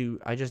just do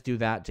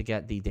that to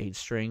get the date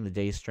string, the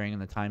day string,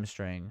 and the time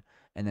string,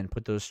 and then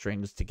put those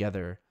strings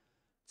together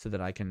so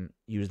that I can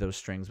use those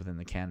strings within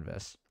the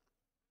canvas.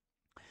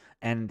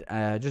 And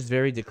just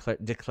very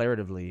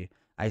declaratively,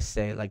 I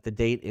say like the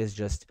date is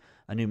just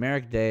a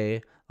numeric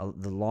day,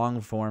 the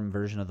long form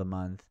version of the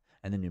month,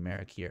 and the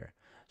numeric year.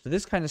 So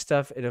this kind of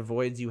stuff, it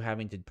avoids you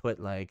having to put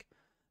like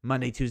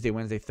Monday, Tuesday,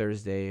 Wednesday,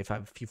 Thursday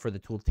for the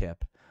tooltip,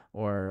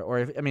 or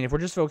if we're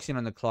just focusing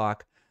on the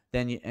clock,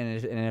 then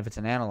and if it's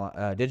an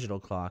analog digital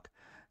clock,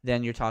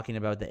 then you're talking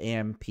about the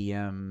AM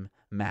PM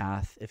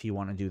math if you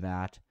want to do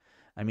that.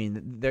 I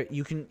mean,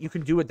 you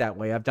can do it that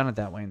way. I've done it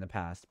that way in the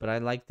past, but I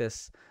like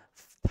this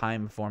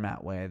time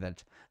format way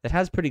that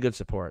has pretty good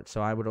support.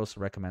 So I would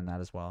also recommend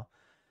that as well.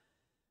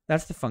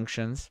 That's the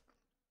functions.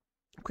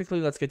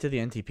 Quickly, let's get to the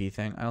NTP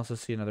thing. I also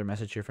see another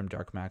message here from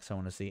Dark Max. I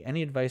want to see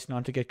any advice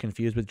not to get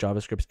confused with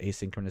JavaScript's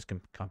asynchronous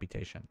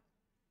computation.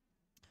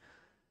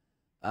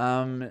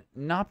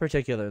 Not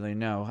particularly,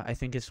 no. I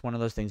think it's one of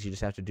those things you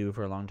just have to do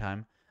for a long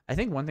time. I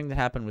think one thing that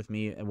happened with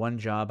me, one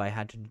job I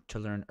had to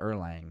learn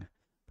Erlang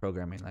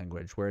programming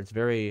language, where it's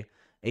very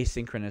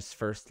asynchronous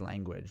first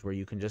language, where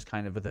you can just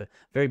kind of, with a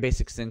very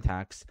basic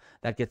syntax,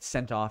 that gets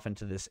sent off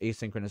into this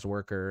asynchronous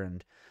worker,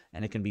 and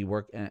it can be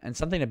and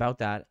something about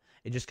that,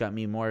 it just got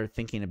me more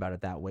thinking about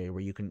it that way,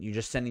 where you're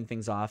just sending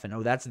things off, and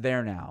oh, that's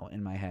there now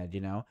in my head,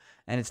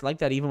 and it's like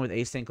that even with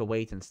async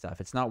await and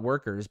stuff. It's not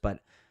workers, but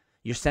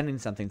you're sending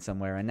something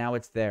somewhere, and now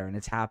it's there, and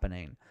it's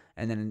happening,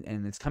 and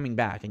it's coming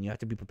back, and you have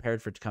to be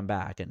prepared for it to come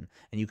back, and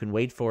you can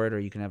wait for it, or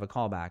you can have a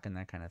callback and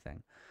that kind of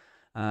thing.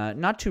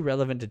 Not too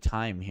relevant to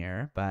time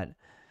here, but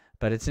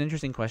it's an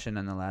interesting question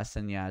nonetheless.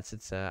 And yeah,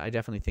 it's I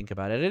definitely think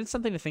about it. It's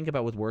something to think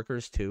about with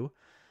workers too,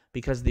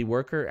 because the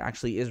worker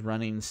actually is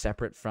running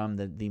separate from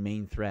the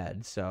main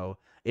thread. So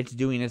it's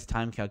doing its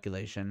time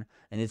calculation,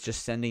 and it's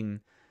just sending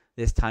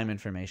this time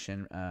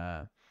information,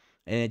 and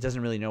it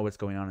doesn't really know what's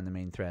going on in the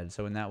main thread.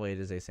 So in that way, it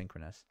is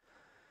asynchronous.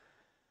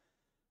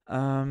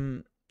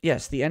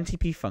 Yes, the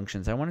NTP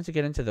functions. I wanted to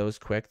get into those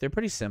quick. They're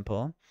pretty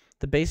simple.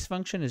 The base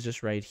function is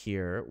just right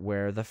here,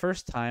 where the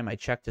first time I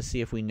check to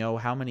see if we know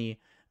how many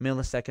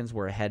milliseconds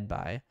we're ahead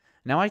by.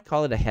 Now I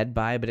call it ahead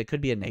by, but it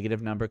could be a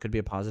negative number, it could be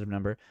a positive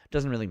number. It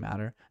doesn't really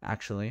matter,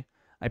 actually.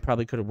 I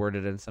probably could have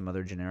worded it in some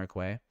other generic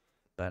way,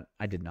 but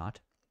I did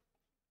not.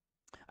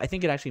 I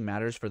think it actually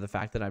matters for the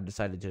fact that I've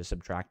decided to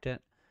subtract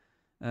it.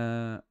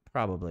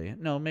 Probably.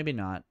 No, maybe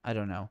not. I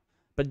don't know.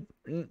 But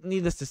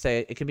needless to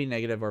say, it can be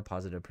negative or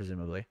positive,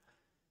 presumably.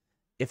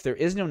 If there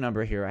is no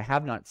number here, I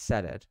have not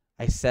set it.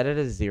 I set it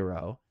as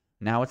 0.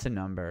 Now it's a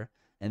number.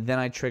 And then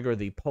I trigger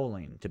the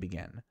polling to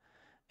begin.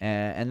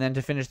 And then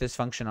to finish this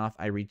function off,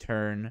 I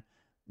return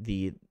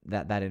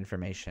that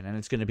information. And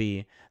it's going to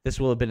be, this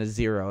will have been a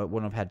 0. It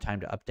wouldn't have had time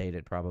to update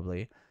it,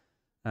 probably.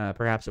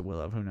 Perhaps it will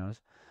have. Who knows?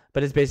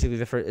 But it's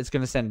basically it's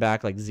going to send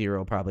back like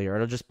 0 probably, or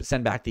it'll just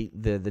send back the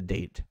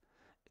date,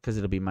 because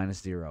it'll be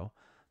 -0.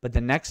 But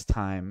the next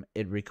time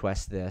it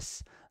requests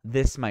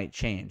this might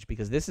change,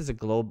 because this is a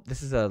global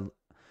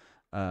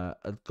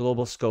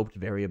scoped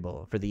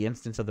variable for the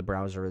instance of the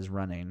browser is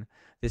running.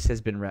 This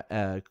has been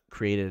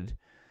created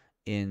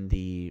within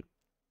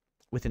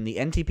the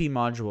NTP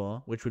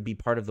module, which would be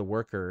part of the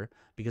worker,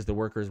 because the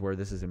worker is where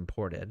this is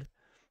imported,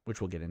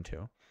 which we'll get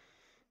into.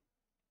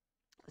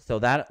 So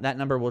that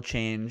number will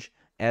change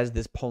as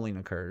this polling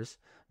occurs.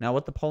 Now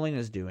what the polling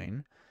is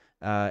doing,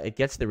 it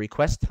gets the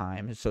request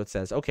time. So it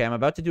says, okay, I'm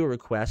about to do a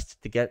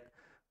request to get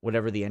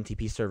whatever the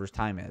NTP server's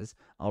time is.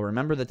 I'll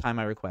remember the time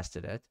I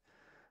requested it.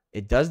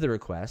 It does the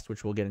request,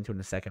 which we'll get into in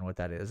a second what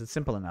that is. It's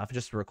simple enough,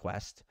 just a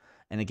request.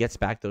 And it gets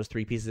back those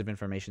 3 pieces of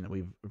information that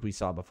we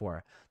saw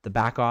before. The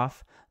back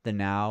off, the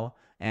now,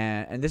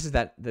 and this is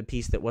the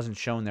piece that wasn't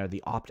shown there,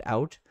 the opt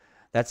out.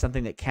 That's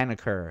something that can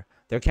occur.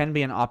 There can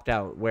be an opt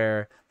out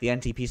where the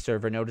NTP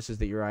server notices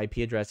that your IP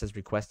address has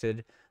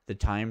requested the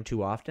time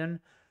too often,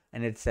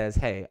 and it says,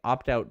 hey,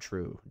 opt out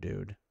true,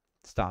 dude.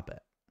 Stop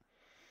it.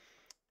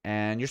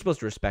 And you're supposed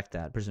to respect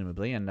that,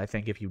 presumably, and I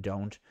think if you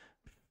don't,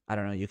 I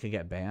don't know, you can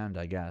get banned,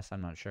 I guess.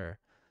 I'm not sure.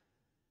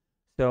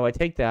 So I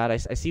take that. I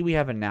see we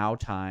have a now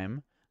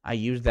time. I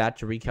use that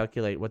to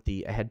recalculate what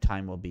the ahead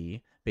time will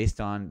be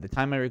based on the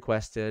time I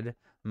requested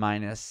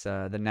minus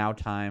the now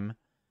time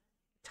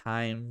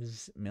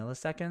times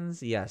milliseconds.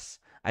 Yes.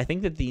 I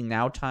think that the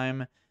now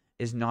time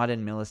is not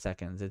in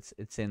milliseconds.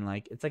 It's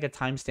like a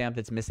timestamp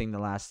that's missing the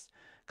last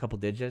couple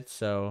digits.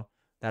 So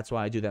that's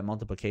why I do that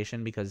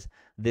multiplication, because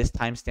this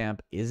timestamp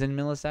is in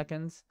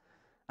milliseconds,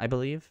 I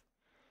believe.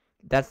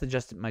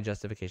 That's my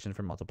justification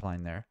for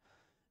multiplying there.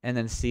 And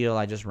then ceil,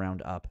 I just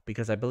round up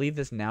because I believe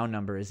this now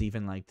number is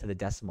even like to the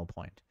decimal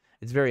point.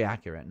 It's a very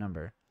accurate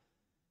number.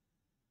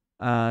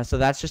 So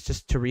that's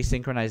just to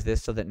resynchronize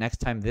this so that next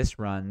time this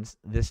runs,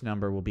 this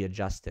number will be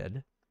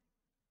adjusted.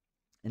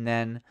 And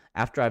then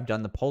after I've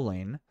done the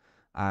polling,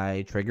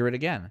 I trigger it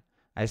again.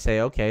 I say,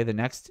 okay,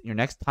 your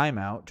next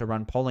timeout to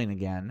run polling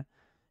again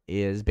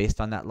is based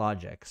on that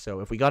logic.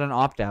 So if we got an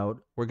opt-out,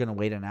 we're going to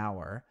wait an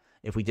hour.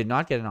 If we did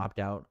not get an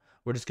opt-out,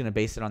 we're just going to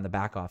base it on the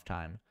back-off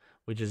time,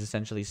 which is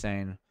essentially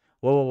saying,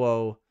 whoa, whoa,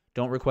 whoa,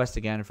 don't request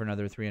again for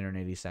another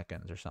 380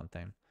 seconds or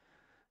something.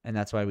 And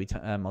that's why we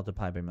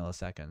multiply by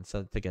milliseconds,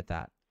 so to get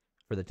that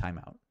for the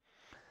timeout.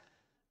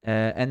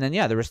 And then,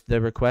 yeah,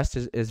 the request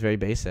is very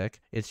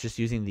basic. It's just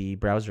using the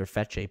browser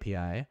fetch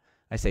API.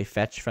 I say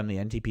fetch from the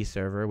NTP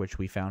server, which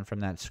we found from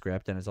that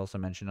script and is also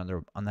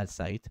mentioned on that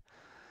site.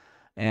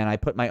 And I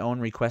put my own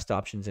request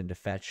options into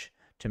fetch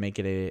to make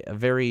it a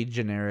very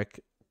generic,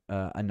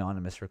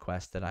 anonymous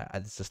request that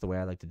it's just the way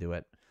I like to do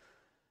it.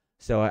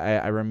 So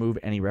I remove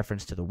any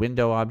reference to the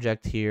window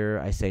object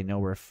here. I say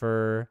no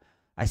refer.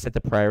 I set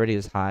the priority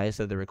as high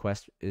so the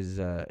request is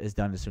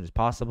done as soon as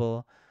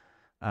possible.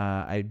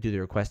 I do the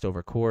request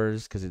over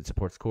cores because it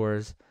supports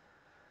cores.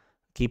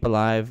 Keep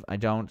alive. I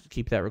don't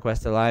keep that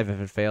request alive.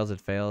 If it fails, it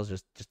fails.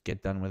 Just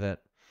get done with it.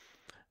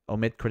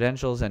 Omit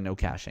credentials and no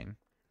caching.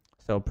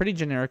 So pretty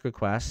generic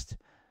request.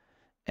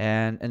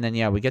 And then,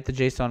 yeah, we get the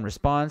JSON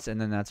response, and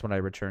then that's what I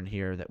return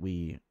here that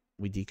we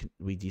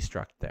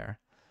destruct there.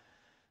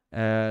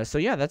 So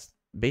yeah, that's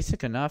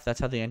basic enough. That's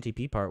how the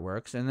NTP part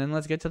works. And then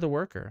let's get to the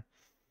worker.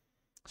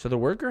 So the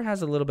worker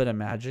has a little bit of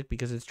magic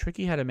because it's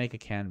tricky how to make a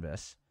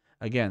canvas.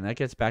 Again, that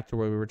gets back to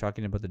where we were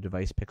talking about the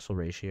device pixel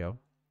ratio.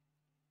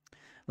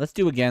 Let's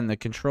do again the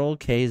control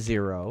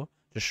K0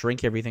 to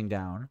shrink everything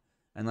down.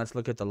 And let's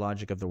look at the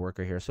logic of the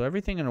worker here. So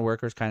everything in a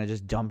worker is kind of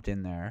just dumped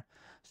in there.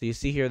 So you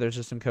see here, there's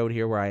just some code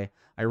here where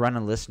I run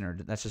a listener.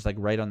 That's just like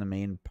right on the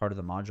main part of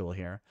the module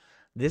here.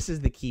 This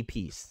is the key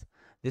piece.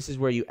 This is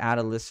where you add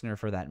a listener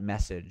for that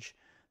message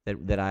that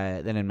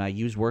in my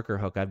use worker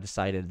hook, I've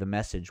decided the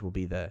message will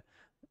be the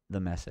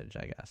message,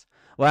 I guess.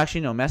 Well,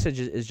 actually, no, message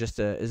is just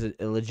a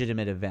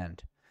legitimate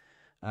event.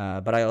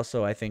 But I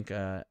also, I think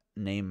I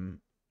name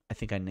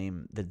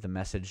the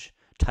message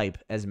type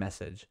as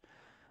message,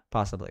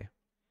 possibly.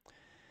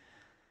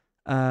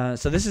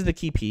 So this is the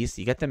key piece.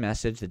 You get the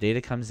message, the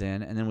data comes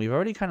in, and then we've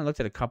already kind of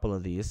looked at a couple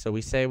of these. So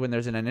we say when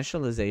there's an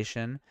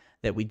initialization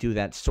that we do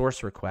that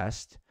source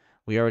request.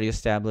 We already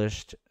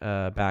established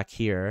back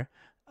here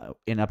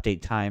in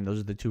update time. Those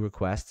are the two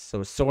requests.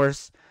 So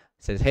source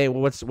says, hey,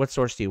 well, what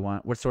source do you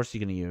want? What source are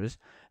you going to use?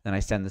 Then I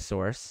send the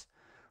source.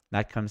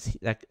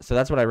 So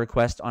that's what I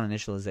request on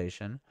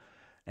initialization.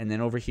 And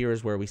then over here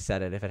is where we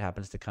set it if it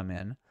happens to come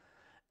in.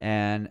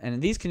 And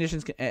in these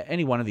conditions,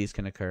 any one of these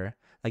can occur.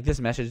 Like this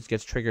message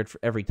gets triggered for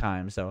every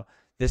time. So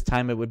this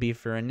time it would be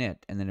for a init,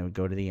 and then it would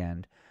go to the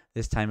end.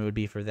 This time it would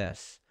be for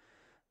this.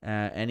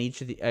 And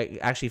each of the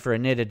actually for a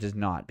init it does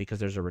not, because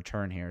there's a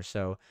return here.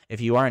 So if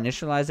you are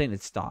initializing,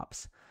 it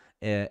stops.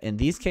 In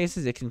these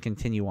cases, it can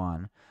continue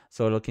on.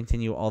 So it'll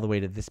continue all the way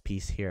to this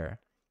piece here.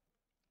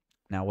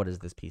 Now, what is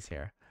this piece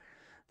here?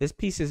 This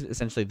piece is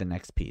essentially the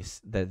next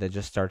piece that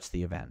just starts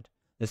the event.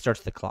 It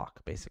starts the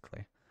clock,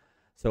 basically.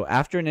 So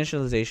after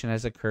initialization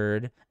has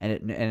occurred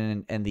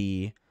and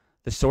the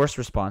source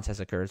response has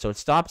occurred, so it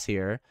stops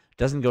here,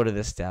 doesn't go to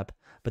this step,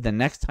 but the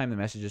next time the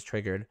message is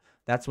triggered,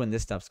 that's when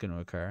this stuff's going to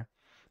occur.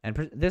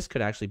 And this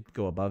could actually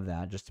go above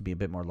that just to be a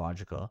bit more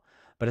logical.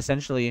 But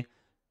essentially,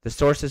 the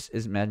source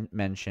is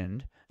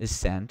mentioned, is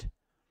sent,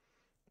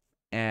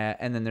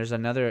 and then there's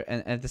another,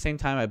 and at the same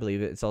time, I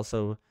believe it's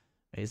also,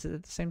 is it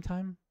at the same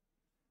time?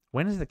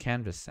 When is the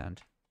canvas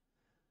sent?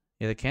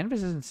 Yeah, the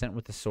canvas isn't sent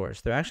with the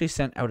source. They're actually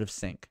sent out of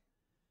sync.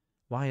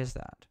 Why is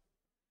that?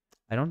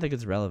 I don't think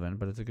it's relevant,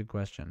 but it's a good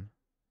question.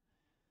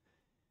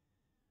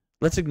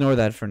 Let's ignore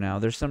that for now.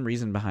 There's some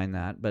reason behind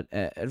that, but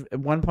at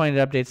one point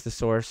it updates the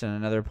source, and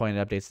another point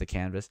it updates the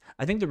canvas.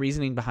 I think the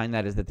reasoning behind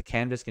that is that the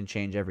canvas can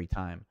change every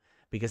time,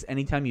 because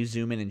anytime you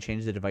zoom in and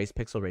change the device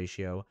pixel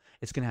ratio,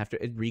 it's gonna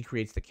it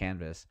recreates the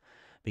canvas,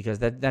 because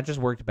that just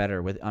worked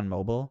better on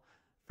mobile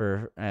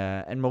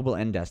and mobile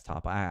and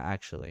desktop.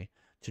 Actually,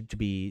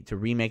 to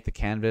remake the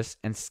canvas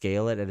and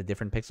scale it at a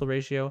different pixel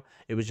ratio,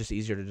 it was just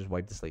easier to just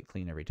wipe the slate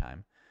clean every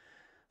time.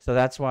 So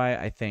that's why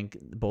I think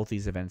both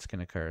these events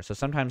can occur. So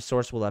sometimes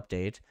source will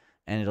update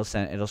and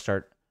it'll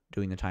start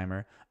doing the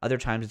timer. Other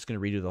times it's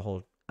going to redo the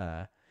whole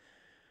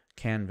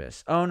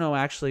canvas. Oh no,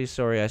 actually,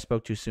 sorry, I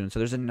spoke too soon. So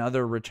there's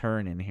another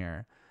return in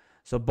here.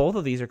 So both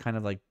of these are kind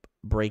of like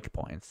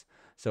breakpoints.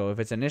 So if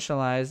it's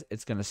initialized,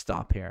 it's going to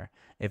stop here.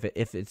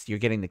 If you're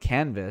getting the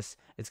canvas,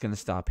 it's going to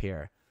stop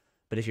here.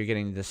 But if you're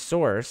getting the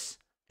source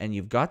and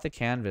you've got the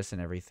canvas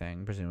and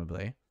everything,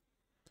 presumably,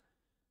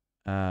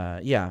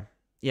 yeah,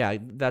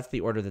 that's the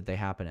order that they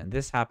happen in.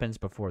 This happens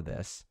before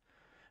this,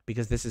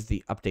 because this is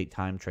the update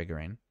time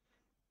triggering.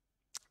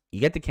 You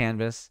get the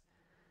canvas,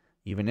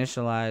 you've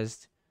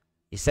initialized,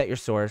 you set your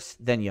source,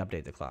 then you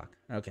update the clock.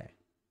 Okay,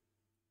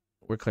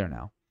 we're clear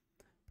now,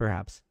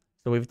 perhaps.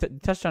 So we've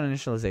touched on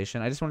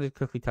initialization. I just wanted to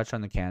quickly touch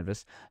on the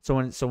canvas. So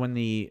when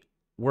the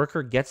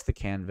worker gets the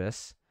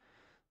canvas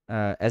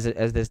as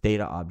this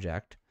data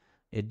object,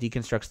 it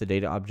deconstructs the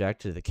data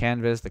object to the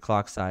canvas, the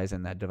clock size,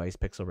 and that device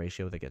pixel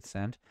ratio that gets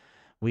sent.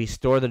 We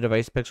store the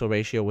device pixel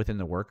ratio within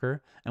the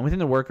worker, and within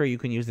the worker you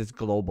can use this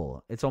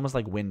global. It's almost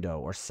like window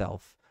or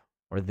self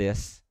or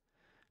this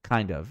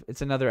kind of.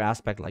 It's another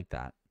aspect like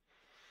that.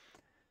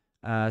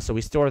 So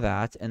we store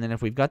that, and then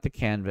if we've got the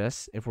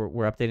canvas, if we're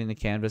updating the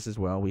canvas as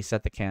well, we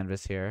set the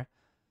canvas here.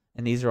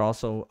 And these are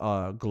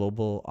also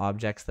global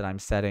objects that I'm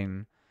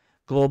setting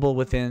global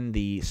within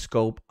the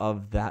scope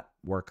of that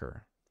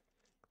worker.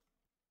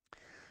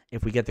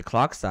 If we get the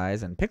clock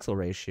size and pixel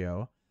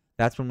ratio,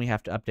 that's when we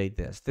have to update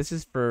this. This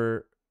is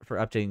for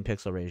updating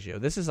pixel ratio.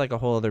 This is like a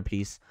whole other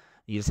piece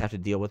you just have to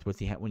deal with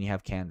when you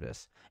have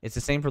canvas. It's the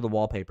same for the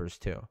wallpapers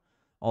too.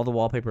 All the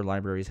wallpaper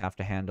libraries have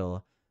to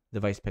handle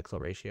device pixel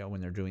ratio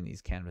when they're doing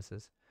these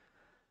canvases.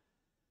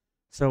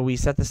 So we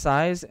set the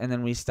size and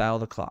then we style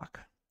the clock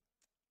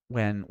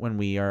when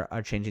we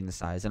are changing the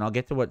size. And I'll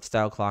get to what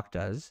style clock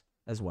does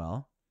as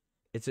well.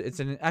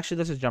 Actually,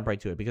 let's just jump right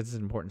to it because it's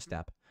an important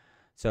step.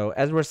 So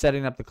as we're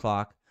setting up the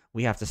clock,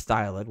 we have to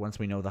style it once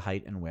we know the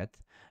height and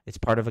width. It's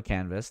part of a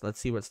canvas. Let's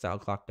see what style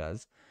clock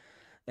does.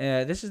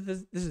 This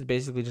is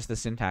basically just the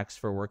syntax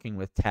for working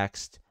with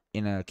text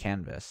in a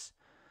canvas.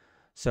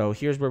 So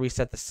here's where we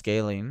set the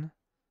scaling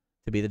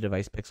to be the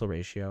device pixel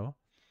ratio.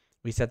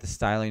 We set the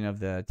styling of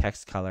the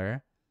text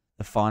color,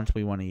 the font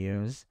we want to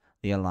use,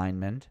 the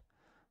alignment,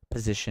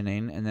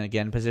 positioning, and then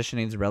again,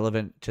 positioning is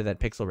relevant to that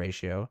pixel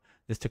ratio.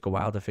 This took a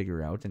while to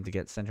figure out and to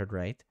get centered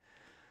right.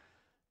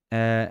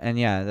 And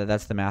yeah,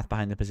 that's the math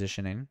behind the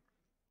positioning.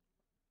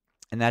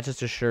 And that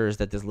just assures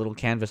that this little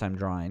canvas I'm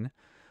drawing,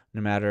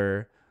 no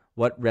matter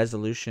what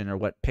resolution or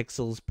what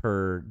pixels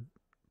per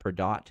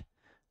dot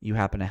you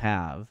happen to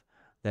have,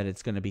 that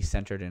it's going to be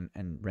centered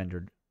and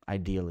rendered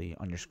ideally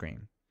on your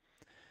screen.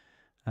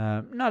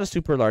 Not a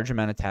super large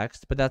amount of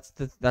text, but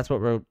that's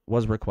what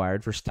was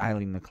required for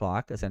styling the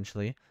clock,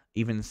 essentially,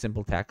 even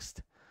simple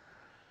text.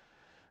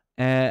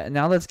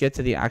 Now let's get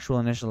to the actual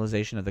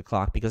initialization of the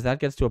clock, because that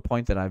gets to a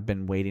point that I've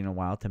been waiting a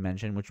while to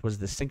mention, which was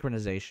the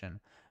synchronization.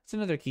 It's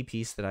another key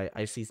piece that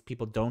I see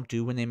people don't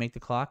do when they make the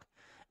clock,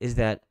 is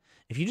that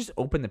if you just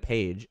open the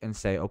page and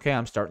say, okay,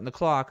 I'm starting the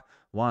clock,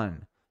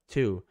 1,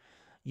 2,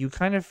 you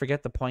kind of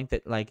forget the point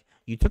that, like,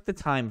 you took the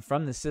time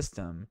from the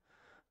system,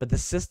 but the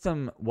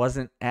system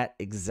wasn't at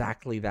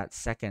exactly that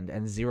second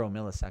and 0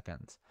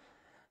 milliseconds.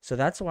 So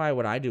that's why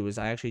what I do is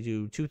I actually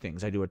do two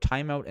things. I do a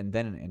timeout and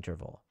then an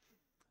interval.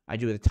 I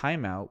do a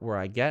timeout where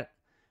I get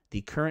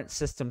the current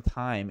system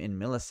time in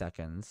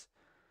milliseconds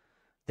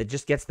that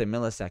just gets the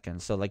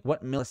milliseconds. So like,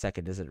 what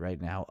millisecond is it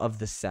right now of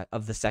the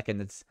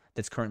second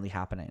that's currently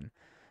happening?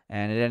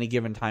 And at any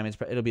given time,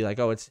 it'll be like,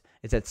 oh, it's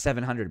at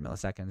 700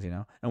 milliseconds, you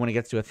know. And when it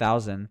gets to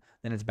 1,000,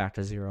 then it's back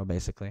to 0,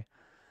 basically.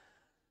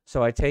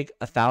 So I take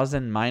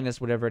 1,000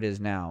 minus whatever it is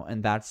now,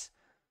 and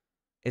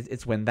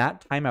it's when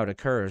that timeout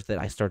occurs that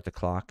I start the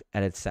clock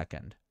at its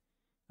second.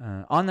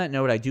 On that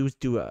note, I do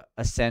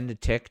a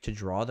send tick to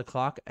draw the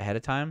clock ahead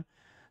of time.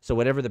 So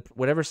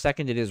whatever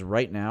second it is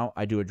right now,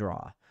 I do a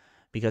draw,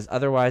 because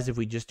otherwise, if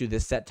we just do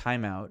this set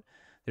timeout,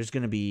 there's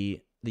going to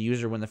be the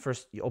user, when the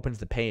first opens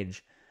the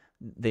page,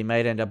 they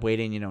might end up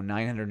waiting,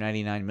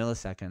 999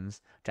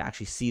 milliseconds to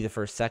actually see the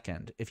first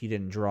second if you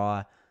didn't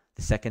draw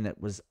the second that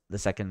was the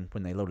second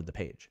when they loaded the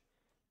page.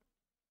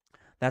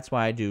 That's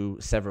why I do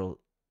several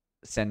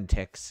send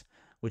ticks,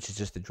 which is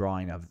just the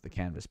drawing of the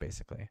canvas,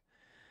 basically.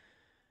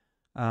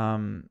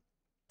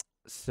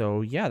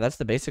 So yeah, that's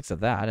the basics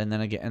of that. And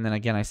then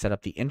again, I set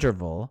up the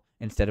interval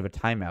instead of a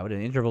timeout.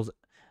 And intervals,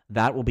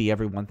 that will be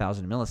every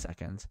 1,000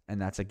 milliseconds,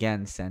 and that's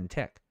again send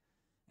tick.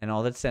 And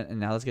all that's sent. And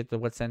now let's get to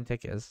what send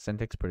tick is. Send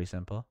tick's pretty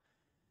simple.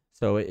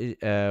 So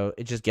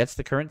it just gets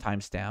the current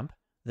timestamp,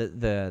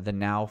 the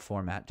now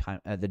format time,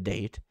 the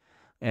date,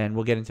 and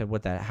we'll get into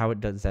how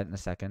it does that in a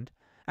second.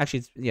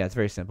 Actually, it's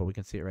very simple. We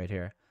can see it right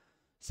here.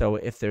 So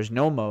if there's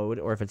no mode,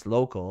 or if it's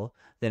local,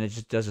 then it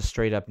just does a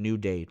straight up new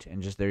date,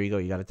 and just there you go.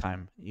 You got a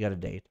time. You got a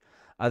date.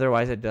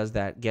 Otherwise, it does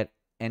that get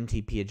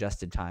NTP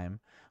adjusted time,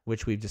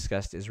 which we've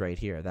discussed is right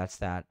here. That's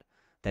that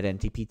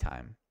NTP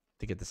time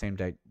to get the same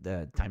date,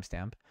 the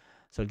timestamp.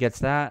 So it gets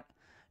that,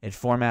 it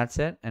formats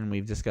it, and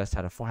we've discussed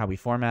how we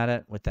format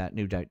it with that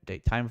new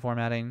date time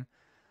formatting,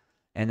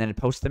 and then it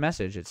posts the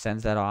message. It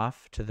sends that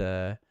off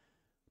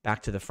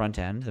back to the front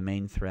end, the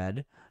main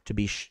thread, to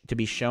be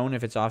shown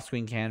if it's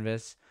off-screen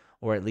canvas,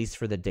 or at least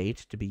for the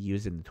date to be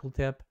used in the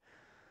tooltip.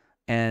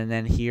 And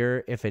then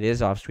here, if it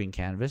is off-screen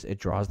canvas, it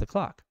draws the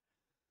clock.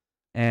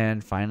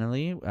 And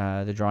finally,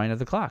 the drawing of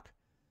the clock.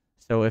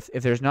 So if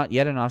there's not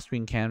yet an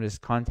off-screen canvas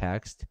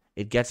context,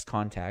 it gets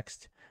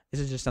context. This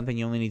is just something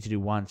you only need to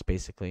do once,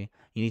 basically.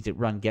 You need to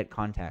run get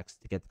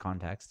context to get the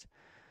context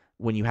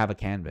when you have a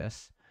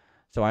canvas.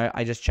 So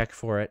I just check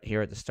for it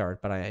here at the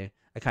start, but I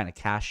kind of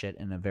cache it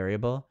in a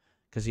variable,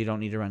 because you don't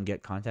need to run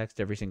get context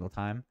every single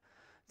time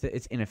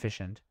It's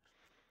inefficient.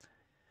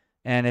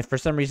 And if for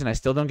some reason I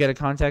still don't get a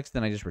context,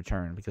 then I just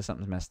return because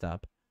something's messed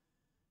up.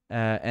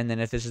 And then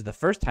if this is the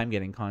first time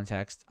getting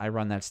context, I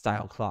run that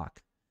style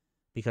clock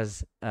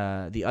because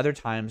the other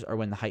times are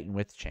when the height and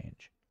width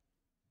change.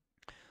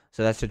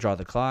 So that's to draw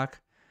the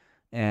clock.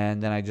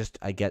 And then I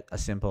get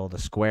the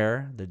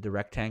square, the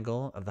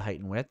rectangle of the height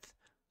and width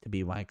to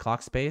be my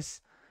clock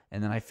space.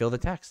 And then I fill the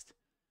text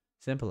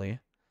simply.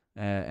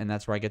 And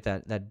that's where I get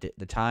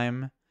the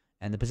time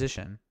and the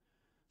position.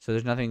 So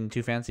there's nothing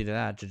too fancy to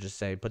that, to just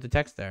say, put the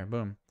text there,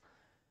 boom.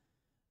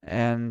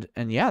 And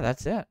yeah,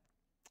 that's it.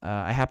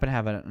 I happen to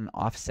have an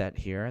offset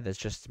here. That's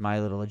just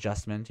my little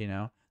adjustment,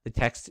 The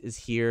text is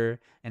here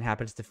and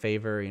happens to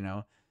favor,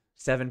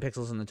 7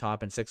 pixels on the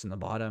top and 6 on the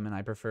bottom. And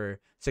I prefer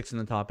 6 on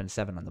the top and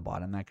 7 on the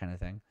bottom, that kind of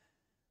thing.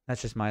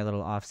 That's just my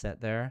little offset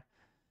there.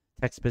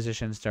 Text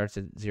position starts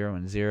at 0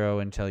 and 0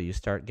 until you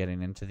start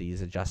getting into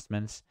these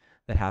adjustments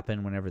that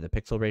happen whenever the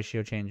pixel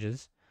ratio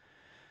changes.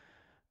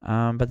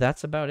 But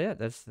that's about it.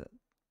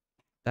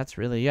 That's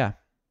really, yeah,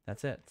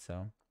 that's it.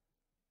 So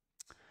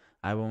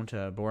I won't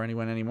bore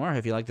anyone anymore.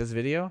 If you like this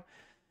video,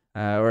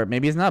 or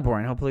maybe it's not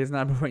boring. Hopefully it's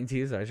not boring to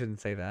you, so I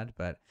shouldn't say that.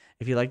 But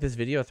if you like this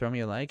video, throw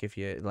me a like. If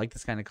you like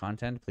this kind of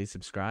content, please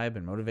subscribe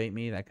and motivate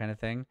me, that kind of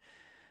thing.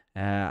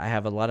 I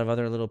have a lot of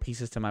other little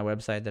pieces to my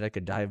website that I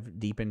could dive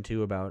deep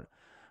into about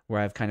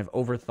where I've kind of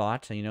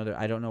overthought.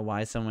 I don't know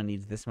why someone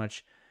needs this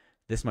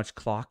much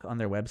clock on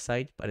their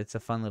website, but it's a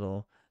fun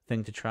little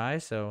thing to try.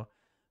 So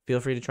feel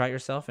free to try it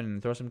yourself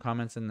and throw some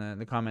comments in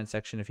the comment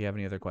section if you have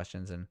any other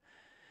questions. And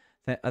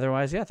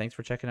otherwise, yeah, thanks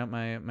for checking out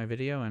my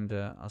video, and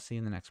I'll see you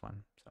in the next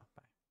one.